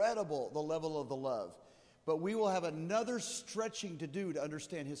incredible, the level of the love. But we will have another stretching to do to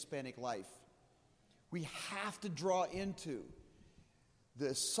understand Hispanic life. We have to draw into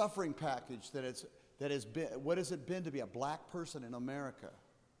the suffering package that has been. What has it been to be a black person in America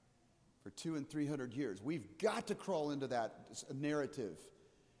for 200 and 300 years? We've got to crawl into that narrative,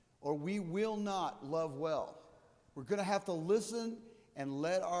 or we will not love well. We're going to have to listen and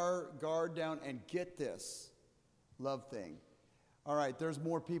let our guard down and get this love thing. All right, there's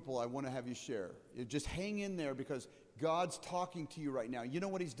more people I want to have you share. You just hang in there because God's talking to you right now. You know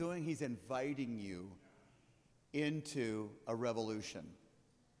what he's doing? He's inviting you into a revolution.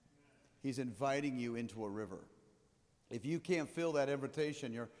 He's inviting you into a river. If you can't feel that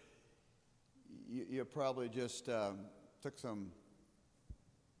invitation, you probably just took some,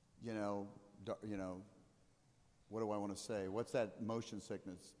 what do I want to say? What's that motion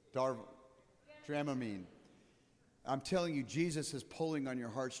sickness? Dramamine. I'm telling you, Jesus is pulling on your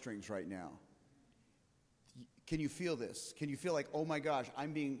heartstrings right now. Can you feel this? Can you feel like, oh my gosh,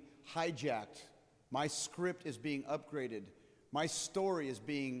 I'm being hijacked. My script is being upgraded. My story is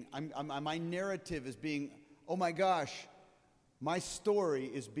being, my narrative is being, oh my gosh, my story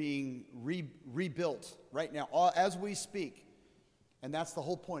is being rebuilt right now as we speak. And that's the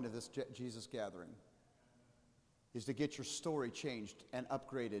whole point of this Jesus gathering, is to get your story changed and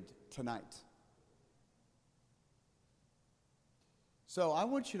upgraded tonight. So I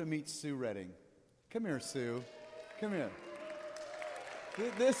want you to meet Sue Redding. Come here, Sue. Come here.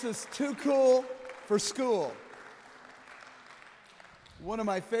 This is too cool for school. One of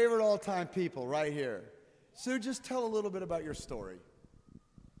my favorite all-time people right here. Sue, just tell a little bit about your story.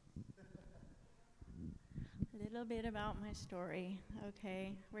 A little bit about my story.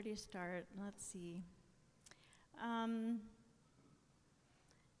 Okay, where do you start? Let's see.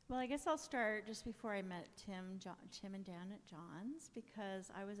 Well, I guess I'll start just before I met Tim and Dan at John's, because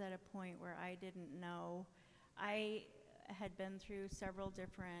I was at a point where I didn't know. I had been through several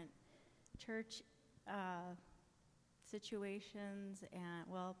different church situations, and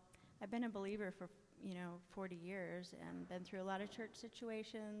I've been a believer for 40 years and been through a lot of church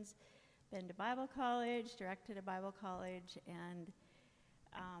situations, been to Bible college, directed a Bible college, and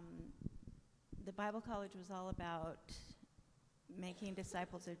the Bible college was all about making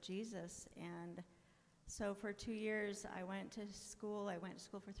disciples of Jesus. And so for 2 years I went to school. I went to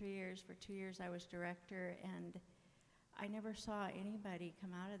school for 3 years. For 2 years I was director, and I never saw anybody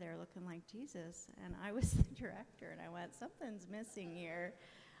come out of there looking like Jesus. And I was the director, and I went, something's missing here.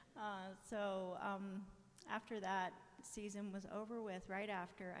 So after that season was over with, right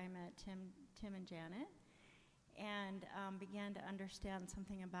after, I met Tim and Janet, and began to understand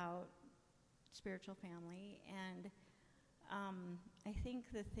something about spiritual family. And I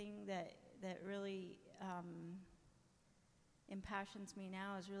think the thing that really impassions me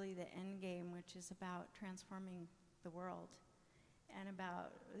now is really the end game, which is about transforming the world, and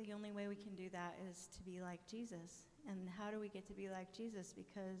about the only way we can do that is to be like Jesus. And how do we get to be like Jesus?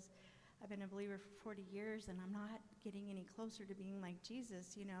 Because I've been a believer for 40 years, and I'm not getting any closer to being like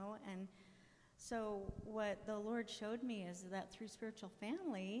Jesus, And so what the Lord showed me is that through spiritual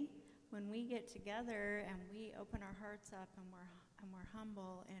family, when we get together and we open our hearts up and we're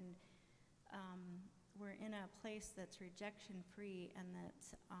humble, and we're in a place that's rejection-free, and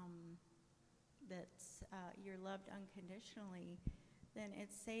that's you're loved unconditionally, then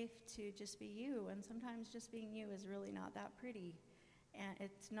it's safe to just be you. And sometimes just being you is really not that pretty, and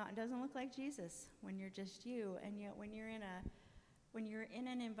it doesn't look like Jesus when you're just you. And yet when you're in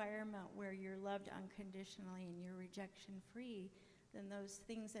an environment where you're loved unconditionally and you're rejection-free, then those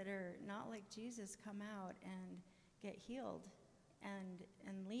things that are not like Jesus come out and get healed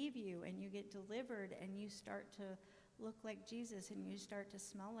and leave you, and you get delivered, and you start to look like Jesus, and you start to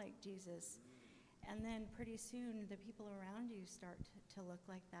smell like Jesus. And then pretty soon the people around you start to look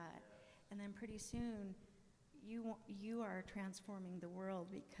like that. And then pretty soon you are transforming the world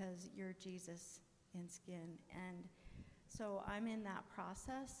because you're Jesus in skin. And So I'm in that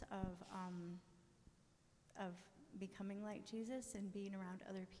process of becoming like Jesus and being around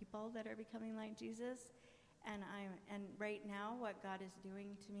other people that are becoming like Jesus. And right now what God is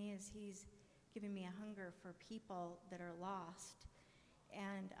doing to me is he's giving me a hunger for people that are lost.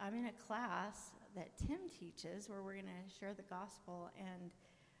 And I'm in a class that Tim teaches where we're going to share the gospel, and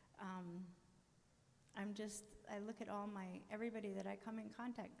I look at everybody that I come in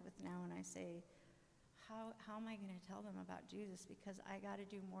contact with now, and I say, how am I going to tell them about Jesus? Because I got to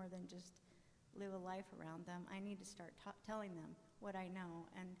do more than just live a life around them. I need to start telling them what I know.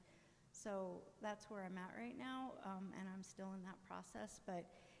 And so that's where I'm at right now, and I'm still in that process. But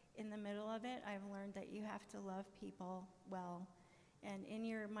in the middle of it, I've learned that you have to love people well. And in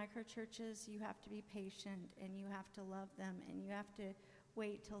your micro churches, you have to be patient, and you have to love them, and you have to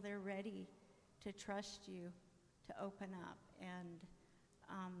wait till they're ready to trust you, to open up,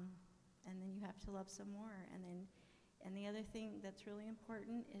 and then you have to love some more. And the other thing that's really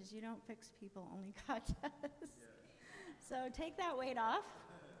important is you don't fix people, only God does. So take that weight off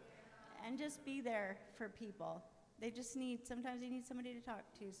and just be there for people. Sometimes you need somebody to talk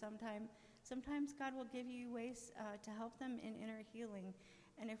to. Sometimes God will give you ways to help them in inner healing.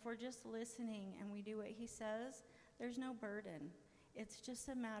 And if we're just listening and we do what he says, there's no burden. It's just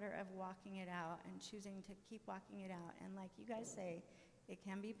a matter of walking it out and choosing to keep walking it out. And like you guys say, it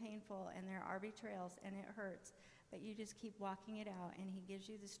can be painful and there are betrayals and it hurts, but you just keep walking it out and he gives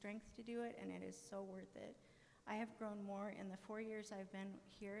you the strength to do it, and it is so worth it. I have grown more in the 4 years I've been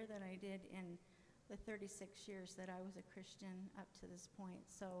here than I did in the 36 years that I was a Christian up to this point.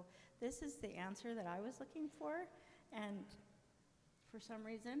 So this is the answer that I was looking for, and for some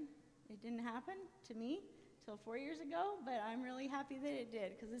reason it didn't happen to me till 4 years ago, but I'm really happy that it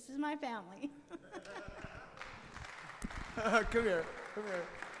did, because this is my family. Come here.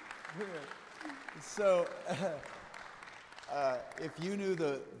 So, if you knew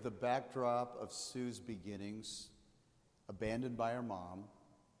the backdrop of Sue's beginnings, abandoned by her mom,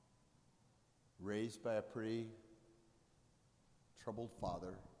 raised by a pretty troubled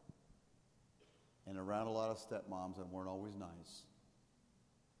father, and around a lot of stepmoms that weren't always nice,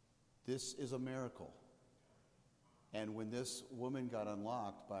 this is a miracle. And when this woman got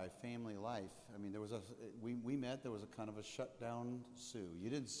unlocked by family life, I mean, we met, there was a kind of a shutdown Sue. You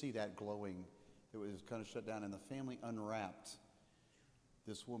didn't see that glowing. It was kind of shut down, and the family unwrapped.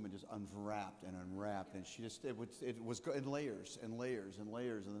 This woman just unwrapped, and she just, it was in layers and layers and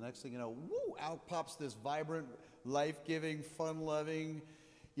layers. And the next thing you know, woo, out pops this vibrant, life-giving, fun-loving,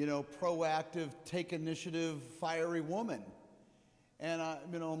 proactive, take initiative, fiery woman. And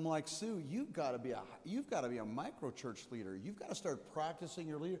I'm like, Sue, you've got to be a micro church leader. You've got to start practicing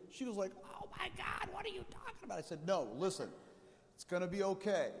your leader. She was like, oh my God, what are you talking about? I said, no, listen, it's going to be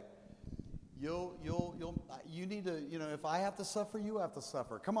okay. You need to, if I have to suffer, you have to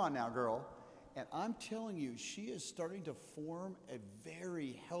suffer. Come on now, girl. And I'm telling you, she is starting to form a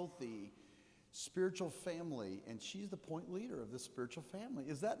very healthy spiritual family, and she's the point leader of this spiritual family.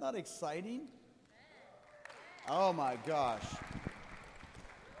 Is that not exciting? Oh my gosh.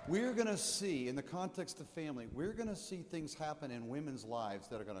 We're going to see, in the context of family, we're going to see things happen in women's lives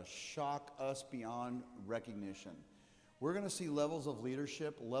that are going to shock us beyond recognition. We're going to see levels of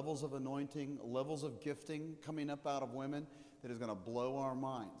leadership, levels of anointing, levels of gifting coming up out of women that is going to blow our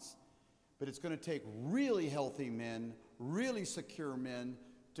minds. But it's going to take really healthy men, really secure men,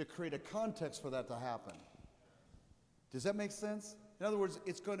 to create a context for that to happen. Does that make sense? In other words,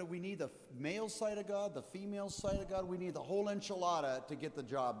 we need the male side of God, the female side of God. We need the whole enchilada to get the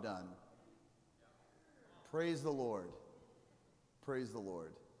job done. Praise the Lord. Praise the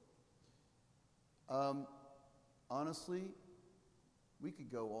Lord. Honestly, we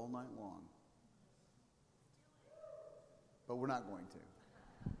could go all night long. But we're not going to.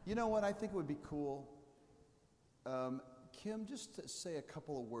 You know what I think would be cool? Kim, just to say a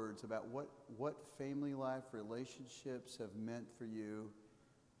couple of words about what family life, relationships have meant for you.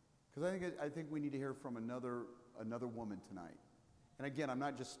 Because I think we need to hear from another woman tonight. And again, I'm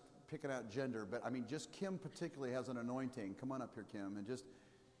not just picking out gender, but I mean, just Kim particularly has an anointing. Come on up here, Kim, and just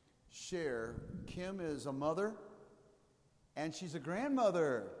share. Kim is a mother, and she's a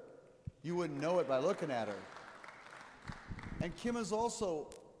grandmother. You wouldn't know it by looking at her. And Kim is also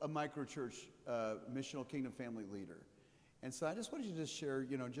a microchurch missional kingdom family leader. And so I just wanted you to share,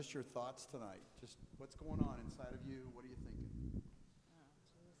 just your thoughts tonight. Just what's going on inside of you. What are you thinking?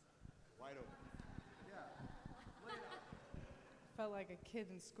 Wide open. Yeah. Lay it out. Felt like a kid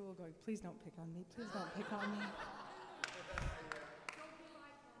in school going, please don't pick on me. Please don't pick on me.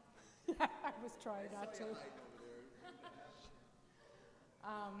 I was trying not to.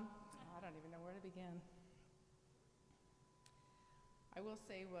 I don't even know where to begin. I will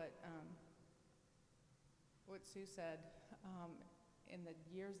say what Sue said. In the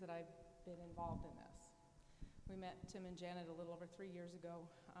years that I've been involved in this, we met Tim and Janet a little over 3 years ago.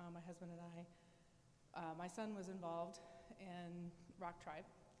 My husband and I. My son was involved in Rock Tribe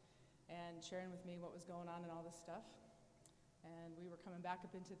and sharing with me what was going on and all this stuff. And we were coming back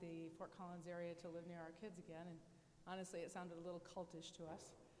up into the Fort Collins area to live near our kids again. And honestly, it sounded a little cultish to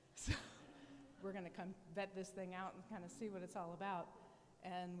us. So we're going to come vet this thing out and kind of see what it's all about.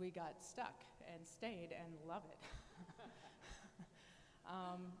 And we got stuck and stayed and love it.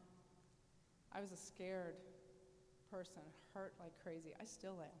 I was a scared person, hurt like crazy. I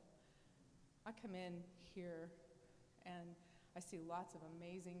still am. I come in here and I see lots of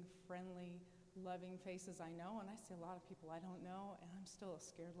amazing, friendly, loving faces I know, and I see a lot of people I don't know, and I'm still a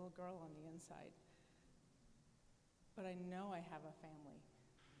scared little girl on the inside. But I know I have a family.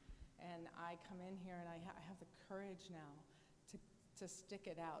 And I come in here and I have the courage now to stick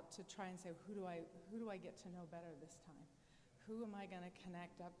it out, to try and say, who do I get to know better this time? Who am I going to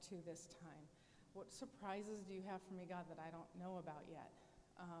connect up to this time? What surprises do you have for me, God, that I don't know about yet?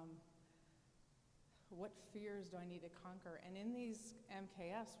 What fears do I need to conquer? And in these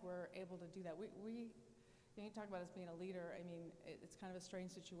MKFs, we're able to do that. You talk about us being a leader. I mean, it's kind of a strange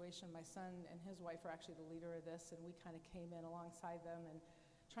situation. My son and his wife are actually the leader of this, and we kind of came in alongside them and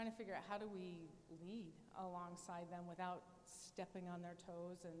trying to figure out how do we lead alongside them without stepping on their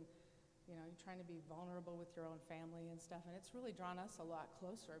toes and, you're trying to be vulnerable with your own family and stuff. And it's really drawn us a lot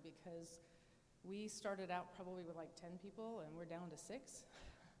closer because we started out probably with like 10 people, and we're down to 6.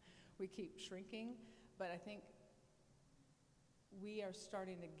 We keep shrinking, but I think we are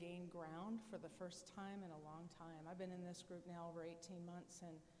starting to gain ground for the first time in a long time. I've been in this group now over 18 months,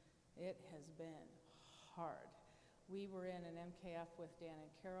 and it has been hard. We were in an MKF with Dan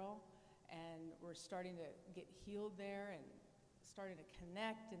and Carol, and we're starting to get healed there and starting to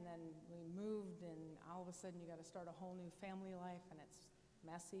connect, and then we moved, and all of a sudden you got to start a whole new family life, and it's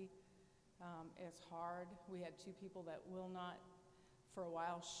messy. It's hard. We had 2 people that will not, for a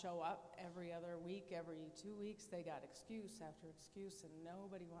while, show up every other week, every 2 weeks. They got excuse after excuse, and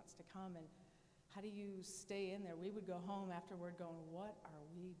nobody wants to come. And how do you stay in there? We would go home afterward going, what are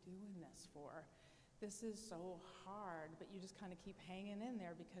we doing this for? This is so hard, but you just kind of keep hanging in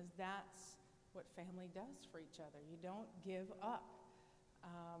there because that's what family does for each other. You don't give up.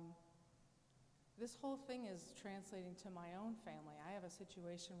 This whole thing is translating to my own family. I have a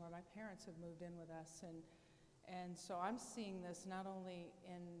situation where my parents have moved in with us, and so I'm seeing this not only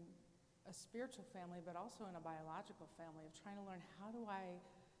in a spiritual family, but also in a biological family, of trying to learn how do I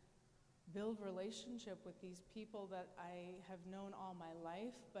build relationship with these people that I have known all my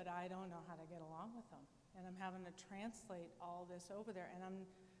life, but I don't know how to get along with them. And I'm having to translate all this over there, and I'm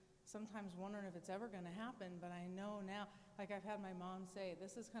sometimes wondering if it's ever going to happen, but I know now, like I've had my mom say,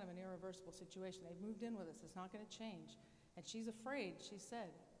 this is kind of an irreversible situation. They've moved in with us. It's not going to change. And she's afraid, she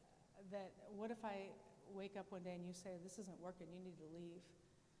said, that what if I wake up one day and you say, this isn't working, you need to leave.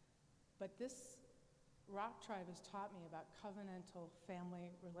 But this Rock Tribe has taught me about covenantal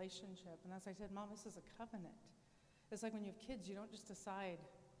family relationship. And as I said, Mom, this is a covenant. It's like when you have kids, you don't just decide,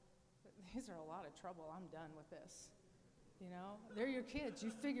 these are a lot of trouble, I'm done with this. They're your kids. You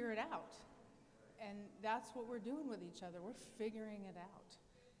figure it out. And that's what we're doing with each other. We're figuring it out.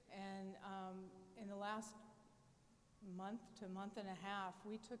 And in the last month to month and a half,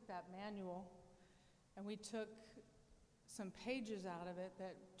 we took that manual and we took some pages out of it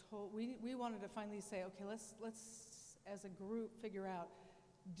that told, we wanted to finally say, okay, let's as a group figure out,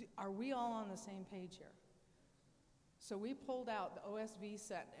 are we all on the same page here? So we pulled out the OSV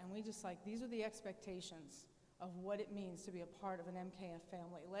set and we just these are the expectations of what it means to be a part of an MKF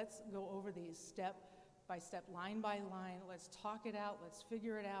family. Let's go over these step by step, line by line. Let's talk it out. Let's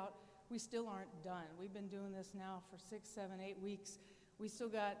figure it out. We still aren't done. We've been doing this now for 6, 7, 8 weeks. We still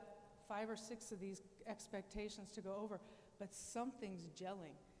got 5 or 6 of these expectations to go over, but something's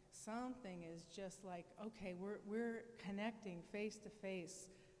gelling. Something is just like, okay, we're connecting face to face.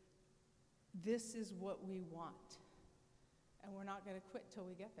 This is what we want, and we're not going to quit till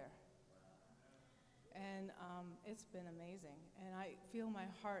we get there. And it's been amazing. And I feel my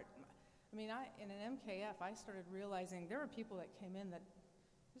heart. In an MKF, I started realizing there are people that came in that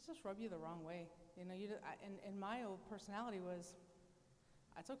just rub you the wrong way. And my old personality was,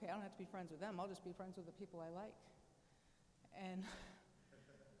 it's okay, I don't have to be friends with them. I'll just be friends with the people I like.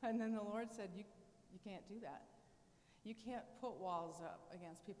 And then the Lord said, you can't do that. You can't put walls up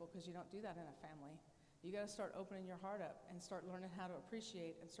against people because you don't do that in a family. You got to start opening your heart up and start learning how to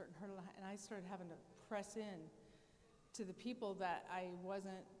appreciate and I started having to press in to the people that I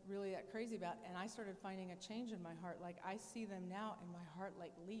wasn't really that crazy about, and I started finding a change in my heart. Like, I see them now, and my heart,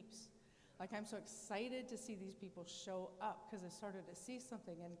 like, leaps. Like, I'm so excited to see these people show up, because I started to see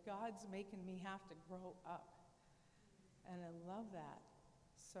something, and God's making me have to grow up. And I love that.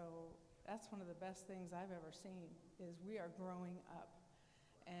 So that's one of the best things I've ever seen, is we are growing up.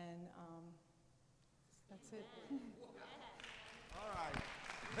 And that's it. All right.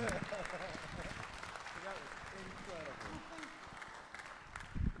 That was incredible.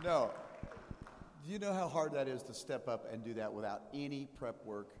 No. Do you know how hard that is to step up and do that without any prep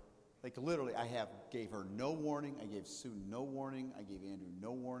work? Like, literally, gave her no warning. I gave Sue no warning. I gave Andrew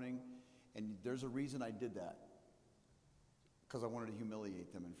no warning. And there's a reason I did that. Because I wanted to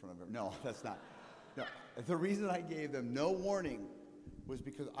humiliate them in front of everyone. No, that's not. No. The reason I gave them no warning was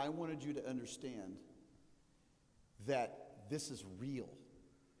because I wanted you to understand that this is real.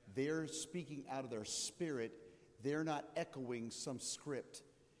 They're speaking out of their spirit. They're not echoing some script.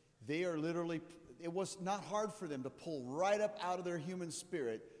 They are literally, it was not hard for them to pull right up out of their human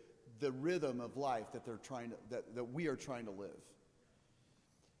spirit the rhythm of life that they're trying to, that we are trying to live.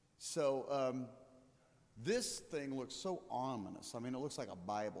 So this thing looks so ominous. I mean, it looks like a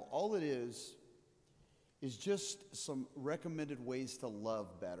Bible. All it is just some recommended ways to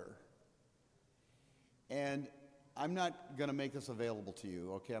love better. And I'm not going to make this available to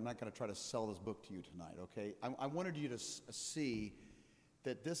you, okay? I'm not going to try to sell this book to you tonight, okay? I wanted you to see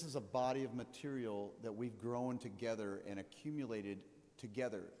that this is a body of material that we've grown together and accumulated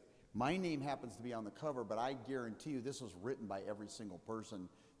together. My name happens to be on the cover, but I guarantee you this was written by every single person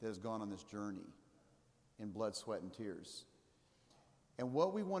that has gone on this journey in blood, sweat, and tears. And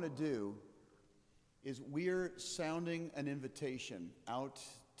what we want to do is we're sounding an invitation out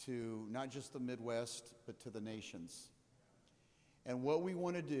to not just the Midwest, but to the nations. And what we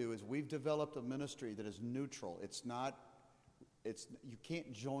want to do is we've developed a ministry that is neutral. You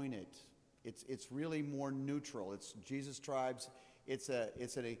can't join it. It's really more neutral. It's Jesus Tribes. It's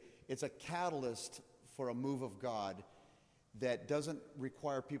a catalyst for a move of God that doesn't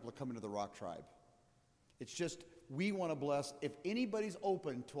require people to come into the Rock Tribe. It's just, we want to bless. If anybody's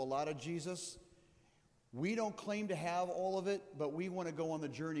open to a lot of Jesus, we don't claim to have all of it, but we want to go on the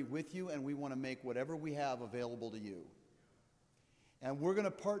journey with you, and we want to make whatever we have available to you. And we're going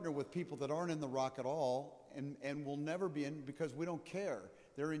to partner with people that aren't in the Rock at all, and will never be in, because we don't care.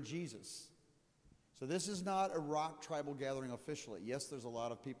 They're in Jesus. So this is not a Rock tribal gathering officially. Yes, there's a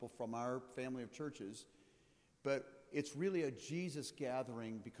lot of people from our family of churches, but it's really a Jesus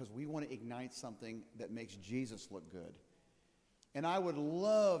gathering because we want to ignite something that makes Jesus look good. And I would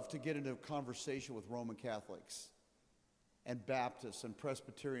love to get into a conversation with Roman Catholics and Baptists and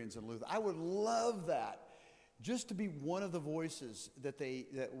Presbyterians and Lutherans. I would love that, just to be one of the voices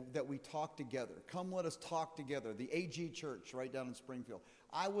that we talk together. Come, let us talk together. The AG Church right down in Springfield.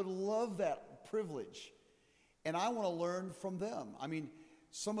 I would love that privilege, and I want to learn from them. I mean,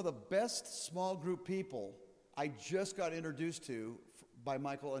 some of the best small group people I just got introduced to by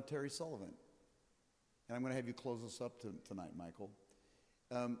Michael and Terry Sullivan. And I'm going to have you close us up tonight, Michael.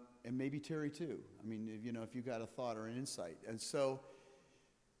 And maybe Terry too. I mean, if you got a thought or an insight. And so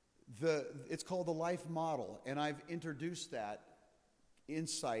it's called the Life Model, and I've introduced that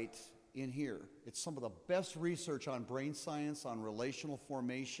insight in here. It's some of the best research on brain science, on relational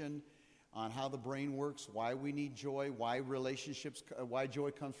formation, on how the brain works, why we need joy, why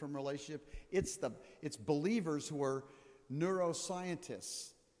joy comes from relationship. It's believers who are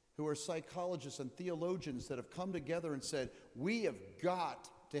neuroscientists, who are psychologists and theologians that have come together and said, we have got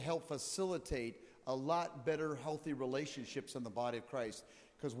to help facilitate a lot better, healthy relationships in the body of Christ,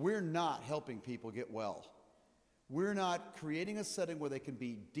 because we're not helping people get well. We're not creating a setting where they can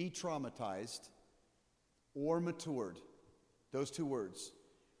be de-traumatized or matured. Those two words.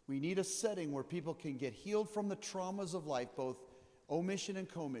 We need a setting where people can get healed from the traumas of life, both omission and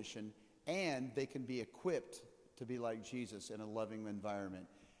commission, and they can be equipped to be like Jesus in a loving environment.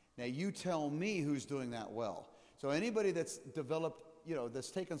 Now, you tell me who's doing that well. So anybody that's developed,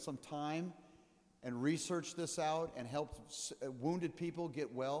 that's taken some time and researched this out and helped wounded people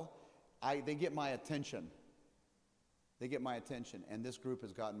get well, they get my attention. They get my attention, and this group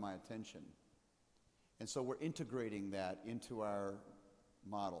has gotten my attention. And so we're integrating that into our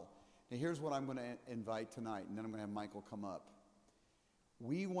model. Now, here's what I'm going to invite tonight, and then I'm going to have Michael come up.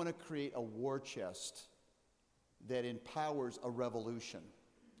 We want to create a war chest that empowers a revolution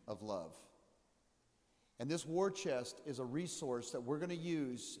of love. And this war chest is a resource that we're going to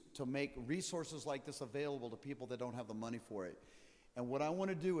use to make resources like this available to people that don't have the money for it. And what I want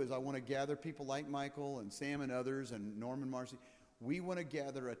to do is I want to gather people like Michael and Sam and others and Norman Marcy. We want to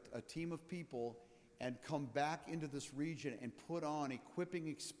gather a team of people and come back into this region and put on equipping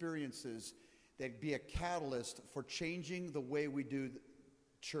experiences that be a catalyst for changing the way we do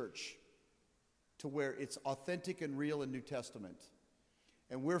church to where it's authentic and real in New Testament.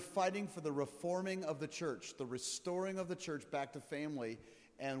 And we're fighting for the reforming of the church, the restoring of the church back to family,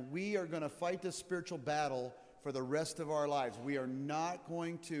 and we are going to fight this spiritual battle for the rest of our lives. We are not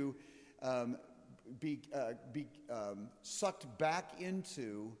going to be sucked back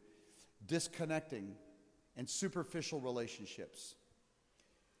into disconnecting and superficial relationships.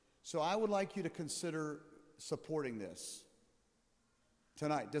 So I would like you to consider supporting this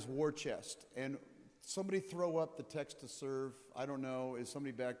tonight, this war chest. And somebody throw up the text to serve. I don't know, is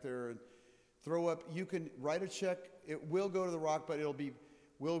somebody back there? Throw up, you can write a check. It will go to the Rock, but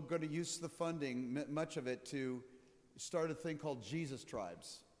we're going to use the funding, much of it, to start a thing called Jesus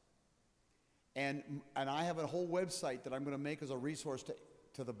Tribes. And I have a whole website that I'm going to make as a resource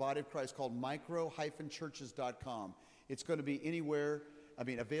to the body of Christ called micro-churches.com. It's going to be anywhere,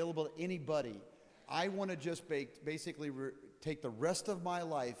 available to anybody. I want to just basically take the rest of my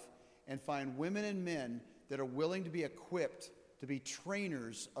life and find women and men that are willing to be equipped to be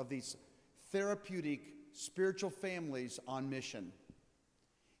trainers of these therapeutic spiritual families on mission.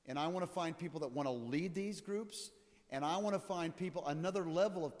 And I want to find people that want to lead these groups, and I want to find people, another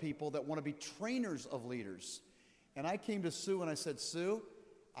level of people that want to be trainers of leaders. And I came to Sue and I said, Sue,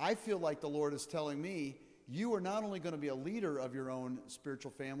 I feel like the Lord is telling me, you are not only going to be a leader of your own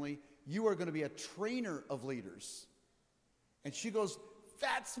spiritual family, you are going to be a trainer of leaders. And she goes,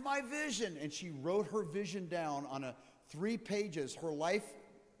 that's my vision. And she wrote her vision down on 3 pages, her life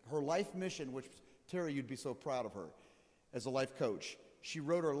mission, which, Terry, you'd be so proud of her as a life coach. She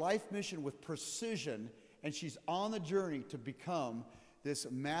wrote her life mission with precision, and she's on the journey to become this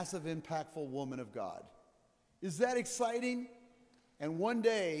massive, impactful woman of God. Is that exciting? And one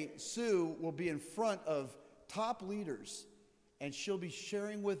day, Sue will be in front of top leaders, and she'll be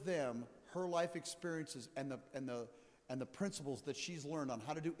sharing with them her life experiences and the principles that she's learned on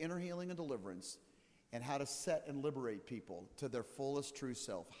how to do inner healing and deliverance, and how to set and liberate people to their fullest true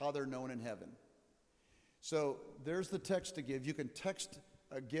self, how they're known in heaven. So there's the text to give. You can text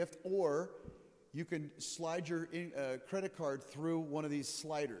a gift, or you can slide your credit card through one of these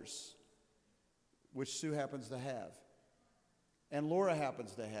sliders, which Sue happens to have, and Laura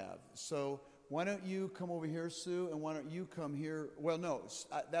happens to have. So why don't you come over here, Sue, and why don't you come here? Well, no,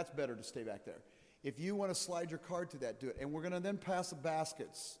 that's better to stay back there. If you want to slide your card to that, do it. And we're going to then pass the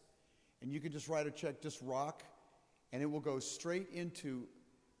baskets, and you can just write a check, just rock, and it will go straight into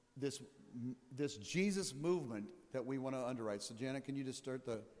this Jesus movement that we want to underwrite. So, Janet, can you just start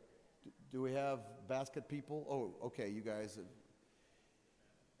do we have basket people? Oh, okay, you guys.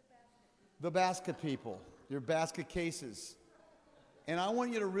 The basket people, your basket cases. And I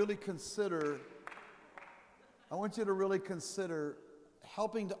want you to really consider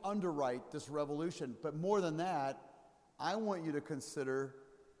helping to underwrite this revolution. But more than that, I want you to consider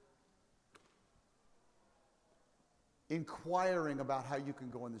inquiring about how you can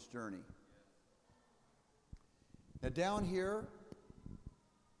go on this journey. Now down here,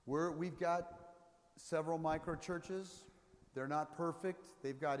 we've got several micro churches. They're not perfect.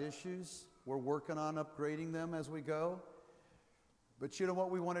 They've got issues. We're working on upgrading them as we go. But you know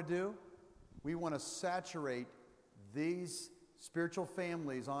what we want to do? We want to saturate these spiritual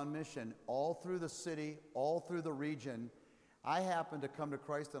families on mission all through the city, all through the region. I happened to come to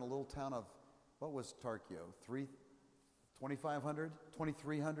Christ in a little town of, what was Tarkio? 2,500,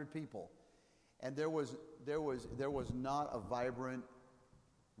 2,300 people. And there was not a vibrant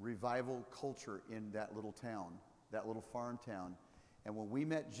revival culture in that little town, that little farm town. And when we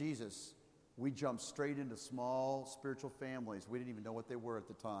met Jesus, we jumped straight into small spiritual families. We didn't even know what they were at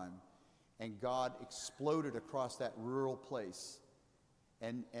the time. And God exploded across that rural place.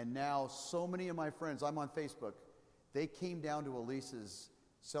 And now so many of my friends, I'm on Facebook, they came down to Elise's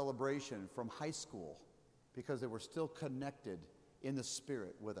celebration from high school because they were still connected in the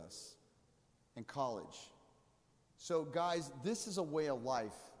spirit with us, and college. So guys, this is a way of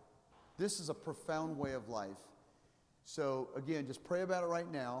life. This is a profound way of life. So again, just pray about it right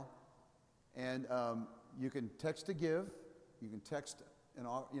now. And you can text to give. You can text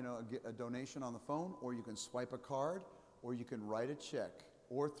a donation on the phone, or you can swipe a card, or you can write a check,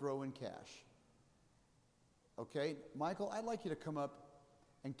 or throw in cash. Okay, Michael, I'd like you to come up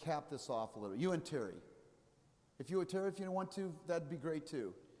and cap this off a little. You and Terry. If you want to, that'd be great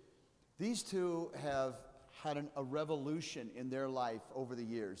too. These two have had a revolution in their life over the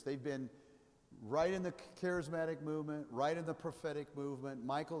years. They've been right in the charismatic movement, right in the prophetic movement.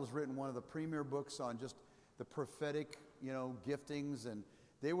 Michael has written one of the premier books on just the prophetic, giftings, and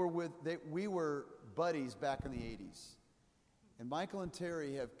we were buddies back in the 80s. And Michael and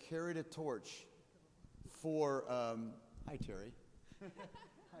Terry have carried a torch for, hi Terry.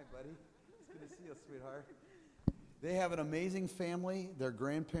 Hi buddy. It's good to see you, sweetheart. They have an amazing family. They're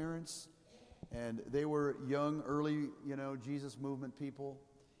grandparents. And they were young, early, Jesus movement people.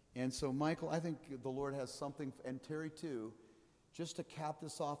 And so, Michael, I think the Lord has something, and Terry too, just to cap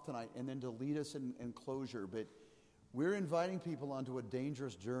this off tonight and then to lead us in closure. But we're inviting people onto a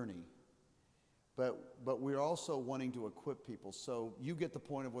dangerous journey. But we're also wanting to equip people. So you get the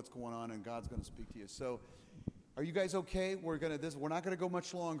point of what's going on, and God's going to speak to you. So are you guys okay? We're not going to go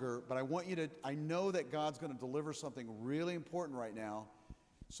much longer, but I know that God's going to deliver something really important right now.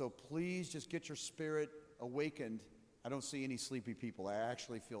 So please just get your spirit awakened. I don't see any sleepy people. I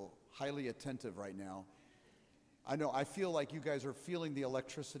actually feel highly attentive right now. I feel like you guys are feeling the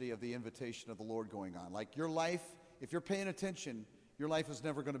electricity of the invitation of the Lord going on. Like your life, if you're paying attention, your life is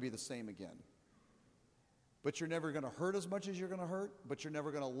never going to be the same again. But you're never going to hurt as much as you're going to hurt, but you're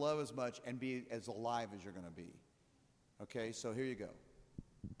never going to love as much and be as alive as you're going to be. Okay, so here you go.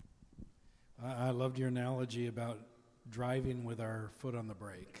 I loved your analogy about driving with our foot on the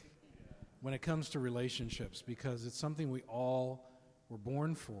brake when it comes to relationships, because it's something we all were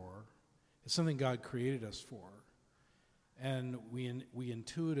born for. It's something God created us for. And we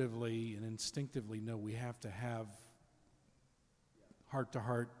intuitively and instinctively know we have to have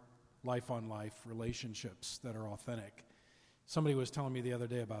heart-to-heart, life-on-life relationships that are authentic. Somebody was telling me the other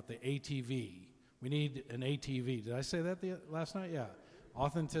day about the ATV. We need an ATV. Did I say that last night? Yeah.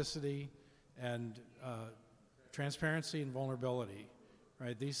 Authenticity and transparency and vulnerability,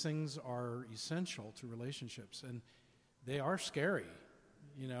 right? These things are essential to relationships, and they are scary,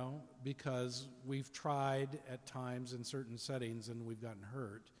 because we've tried at times in certain settings and we've gotten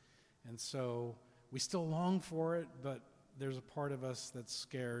hurt. And so we still long for it, but there's a part of us that's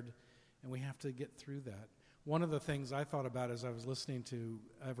scared, and we have to get through that. One of the things I thought about as I was listening to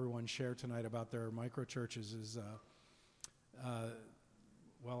everyone share tonight about their microchurches is,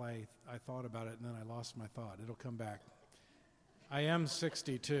 I thought about it and then I lost my thought. It'll come back. I am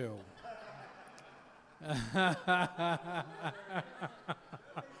 62.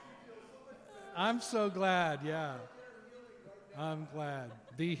 I'm so glad, yeah. I'm glad.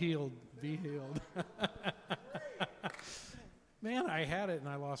 Be healed, be healed. Man, I had it and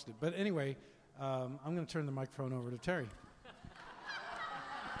I lost it. But anyway, I'm going to turn the microphone over to Terry.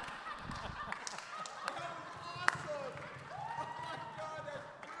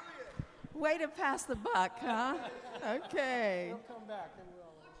 Way to pass the buck, huh? Okay. They'll come back, they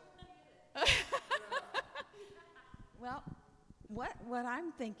will. Well, what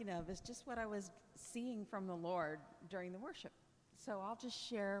I'm thinking of is just what I was seeing from the Lord during the worship. So I'll just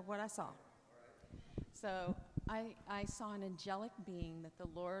share what I saw. So I saw an angelic being that the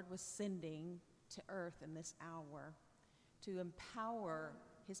Lord was sending to earth in this hour to empower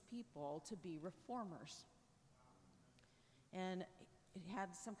his people to be reformers. And it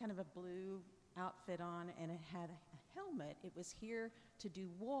had some kind of a blue outfit on, and it had a helmet. It was here to do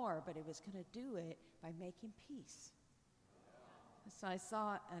war, but it was going to do it by making peace. So I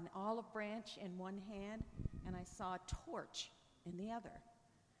saw an olive branch in one hand, and I saw a torch in the other.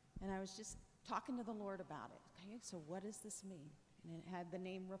 And I was just talking to the Lord about it. Okay, so what does this mean? And it had the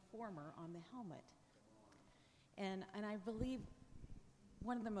name Reformer on the helmet. And I believe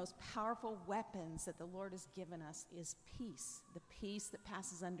one of the most powerful weapons that the Lord has given us is peace, the peace that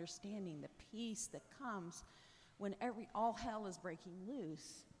passes understanding, the peace that comes when all hell is breaking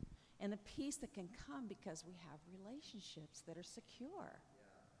loose, and the peace that can come because we have relationships that are secure.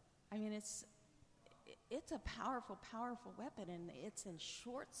 I mean, it's a powerful, powerful weapon, and it's in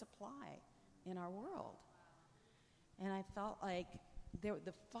short supply in our world. And I felt like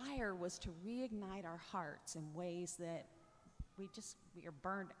the fire was to reignite our hearts in ways that we are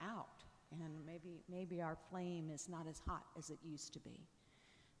burned out, and maybe our flame is not as hot as it used to be.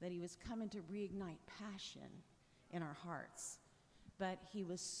 That he was coming to reignite passion in our hearts. But he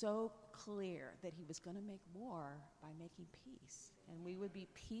was so clear that he was going to make war by making peace, and we would be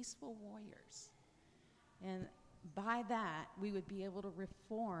peaceful warriors. And by that, we would be able to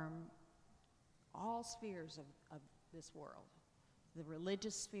reform all spheres of this world. The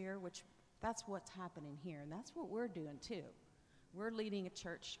religious sphere, which that's what's happening here, and that's what we're doing too. We're leading a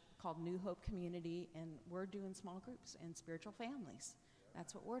church called New Hope Community, and we're doing small groups and spiritual families.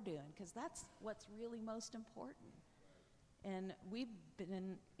 That's what we're doing, because that's what's really most important. And we've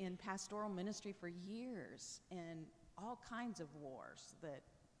been in pastoral ministry for years, and all kinds of wars that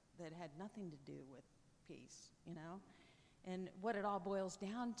had nothing to do with peace, And what it all boils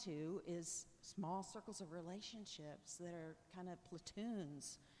down to is small circles of relationships that are kind of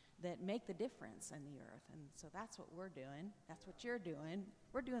platoons that make the difference in the earth. And so that's what we're doing. That's what you're doing.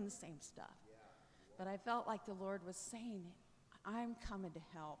 We're doing the same stuff. But I felt like the Lord was saying, I'm coming to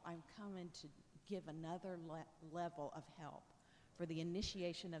help. I'm coming to give another level of help for the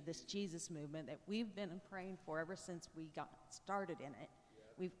initiation of this Jesus movement that we've been praying for ever since we got started in it.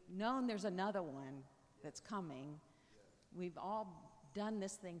 We've known there's another one that's coming. We've all done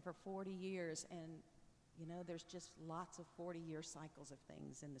this thing for 40 years, and you know, there's just lots of 40-year cycles of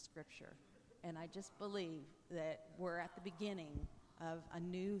things in the scripture. And I just believe that we're at the beginning of a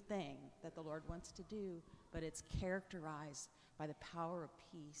new thing that the Lord wants to do, but it's characterized by the power of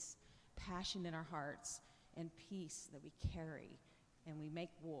peace, passion in our hearts, and peace that we carry. And we make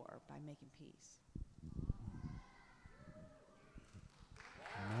war by making peace.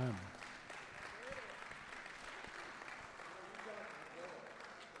 Amen.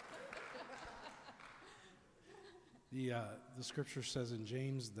 The scripture says in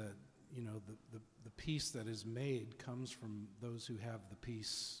James that, you know, the peace that is made comes from those who have the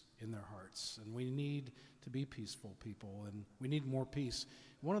peace in their hearts. And we need to be peaceful people, and we need more peace.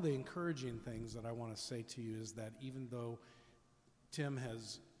 One of the encouraging things that I want to say to you is that even though Tim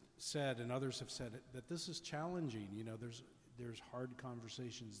has said and others have said that this is challenging, you know, there's hard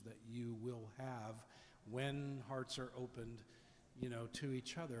conversations that you will have when hearts are opened, you know, to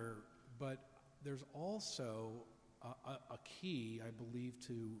each other, but there's also a key, I believe,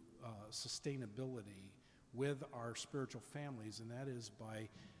 to sustainability with our spiritual families, and that is by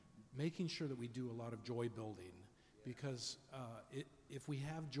making sure that we do a lot of joy building. Because if we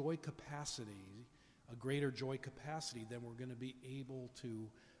have joy capacity, a greater joy capacity, then we're going to be able to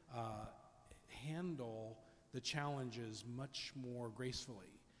handle the challenges much more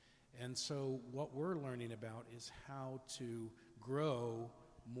gracefully. And so what we're learning about is how to grow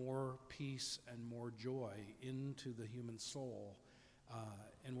more peace and more joy into the human soul.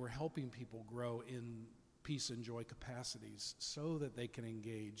 And we're helping people grow in peace and joy capacities so that they can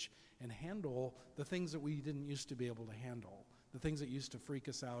engage and handle the things that we didn't used to be able to handle, the things that used to freak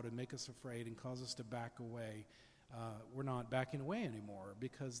us out and make us afraid and cause us to back away. We're not backing away anymore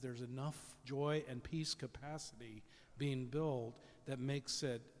because there's enough joy and peace capacity being built that makes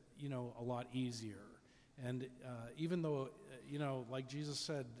it, you know, a lot easier. And even though, you know, like Jesus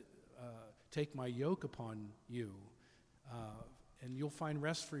said, take my yoke upon you, and you'll find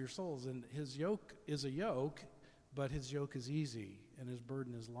rest for your souls. And his yoke is a yoke, but his yoke is easy, and his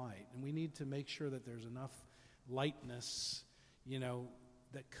burden is light. And we need to make sure that there's enough lightness, you know,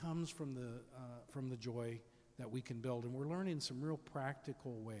 that comes from the joy that we can build. And we're learning some real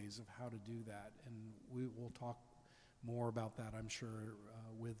practical ways of how to do that. And we will talk more about that, I'm sure,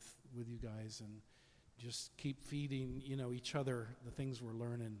 with you guys, and just keep feeding, you know, each other the things we're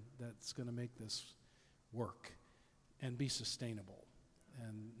learning that's going to make this work and be sustainable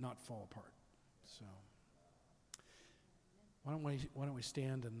and not fall apart. So why don't we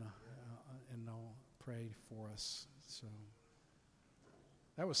stand and I'll pray for us. So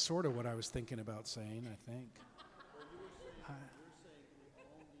that was sort of what I was thinking about saying, I think. Well, you were saying we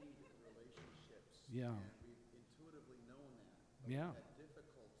all need relationships. Yeah. And we've intuitively known that. But Yeah. we've had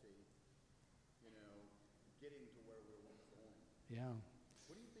difficulty, you know, getting to where we're going. Yeah.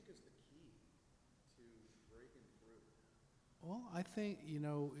 What do you think is the key to breaking through? Well, I think, you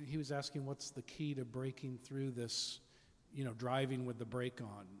know, he was asking what's the key to breaking through this, you know, driving with the brake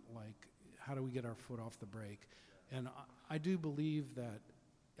on. Like, how do we get our foot off the brake? And I do believe that,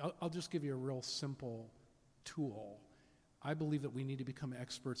 I'll just give you a real simple tool. I believe that we need to become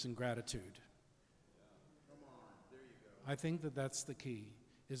experts in gratitude. Come on, there you go. I think that that's the key,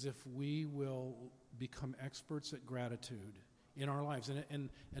 is if we will become experts at gratitude in our lives. And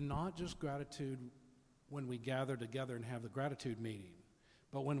not just gratitude when we gather together and have the gratitude meeting,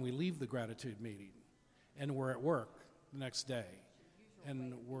 but when we leave the gratitude meeting and we're at work the next day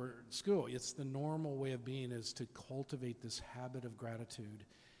and we're at school. It's the normal way of being, is to cultivate this habit of gratitude,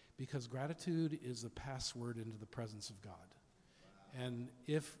 because gratitude is the password into the presence of God. And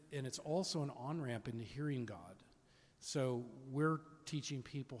it's also an on-ramp into hearing God. So we're teaching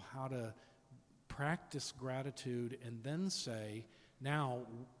people how to practice gratitude and then say, now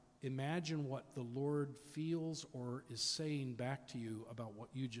imagine what the Lord feels or is saying back to you about what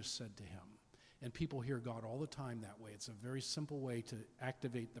you just said to him. And people hear God all the time that way. It's a very simple way to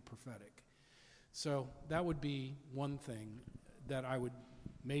activate the prophetic. So that would be one thing that I would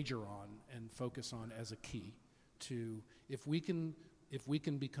major on and focus on as a key to, if we can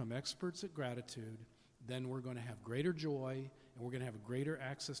become experts at gratitude, then we're going to have greater joy and we're going to have greater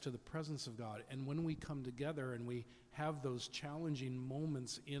access to the presence of God. And when we come together and we have those challenging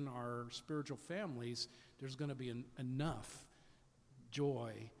moments in our spiritual families, there's going to be enough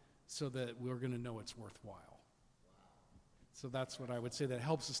joy so that we're going to know it's worthwhile. So that's what I would say that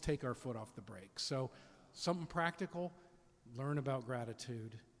helps us take our foot off the brake. So something practical, learn about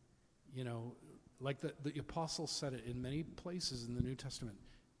gratitude. You know, like the apostle said it in many places in the New Testament,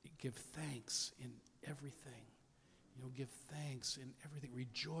 give thanks in everything. You know, give thanks in everything.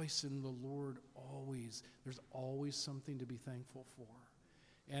 Rejoice in the Lord always. There's always something to be thankful for.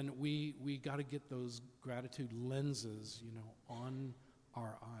 And we got to get those gratitude lenses, you know, on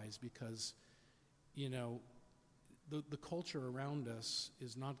our eyes, because, you know, the culture around us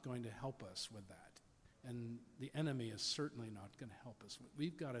is not going to help us with that. And the enemy is certainly not going to help us.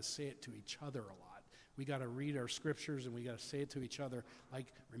 We've got to say it to each other a lot. We got to read our scriptures and we got to say it to each other, like,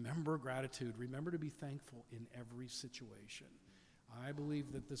 remember gratitude, remember to be thankful in every situation. I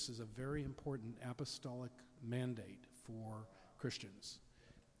believe that this is a very important apostolic mandate for Christians.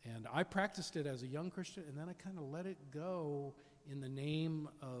 And I practiced it as a young Christian, and then I kind of let it go in the name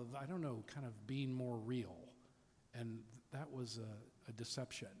of, I don't know, kind of being more real. And that was a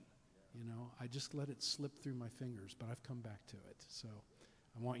deception. You know, I just let it slip through my fingers, but I've come back to it. So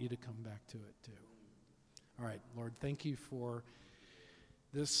I want you to come back to it too. All right, Lord, thank you for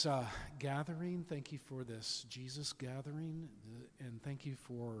this gathering. Thank you for this Jesus gathering. And thank you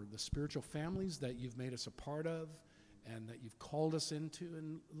for the spiritual families that you've made us a part of and that you've called us into.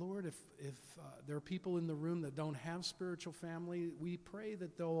 And Lord, if there are people in the room that don't have spiritual family, we pray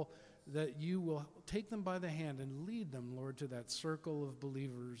that you will take them by the hand and lead them, Lord, to that circle of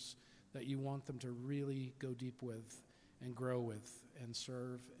believers that you want them to really go deep with and grow with and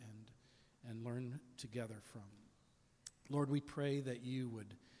serve and learn together from. Lord, we pray that you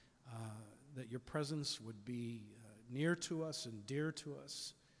would, that your presence would be near to us and dear to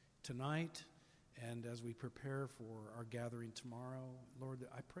us tonight, and as we prepare for our gathering tomorrow. Lord,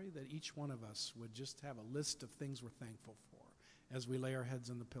 I pray that each one of us would just have a list of things we're thankful for as we lay our heads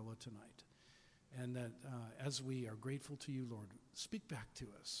on the pillow tonight. And that as we are grateful to you, Lord, speak back to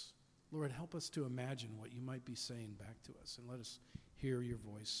us. Lord, help us to imagine what you might be saying back to us, and let us hear your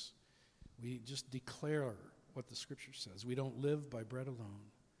voice. We just declare what the Scripture says. We don't live by bread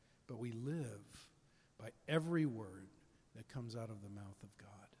alone, but we live by every word that comes out of the mouth of God.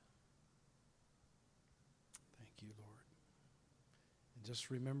 Thank you, Lord. And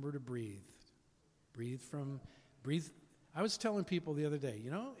just remember to breathe. Breathe. I was telling people the other day, you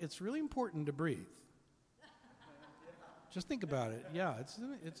know, it's really important to breathe. Just think about it. Yeah,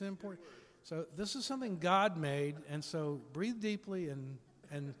 it's important. So this is something God made, and so breathe deeply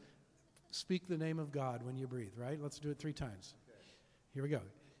and speak the name of God when you breathe, right? Let's do it 3 times. Here we go.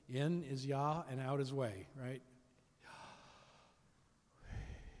 In is Yah, and out is way, right?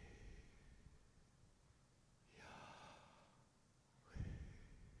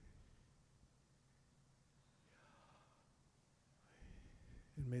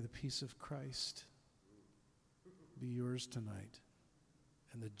 And may the peace of Christ be yours tonight,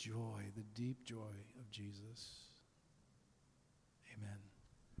 and the joy, the deep joy of Jesus. Amen.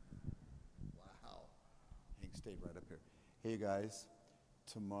 Wow. Hank stayed right up here. Hey, guys,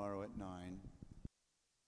 tomorrow at 9,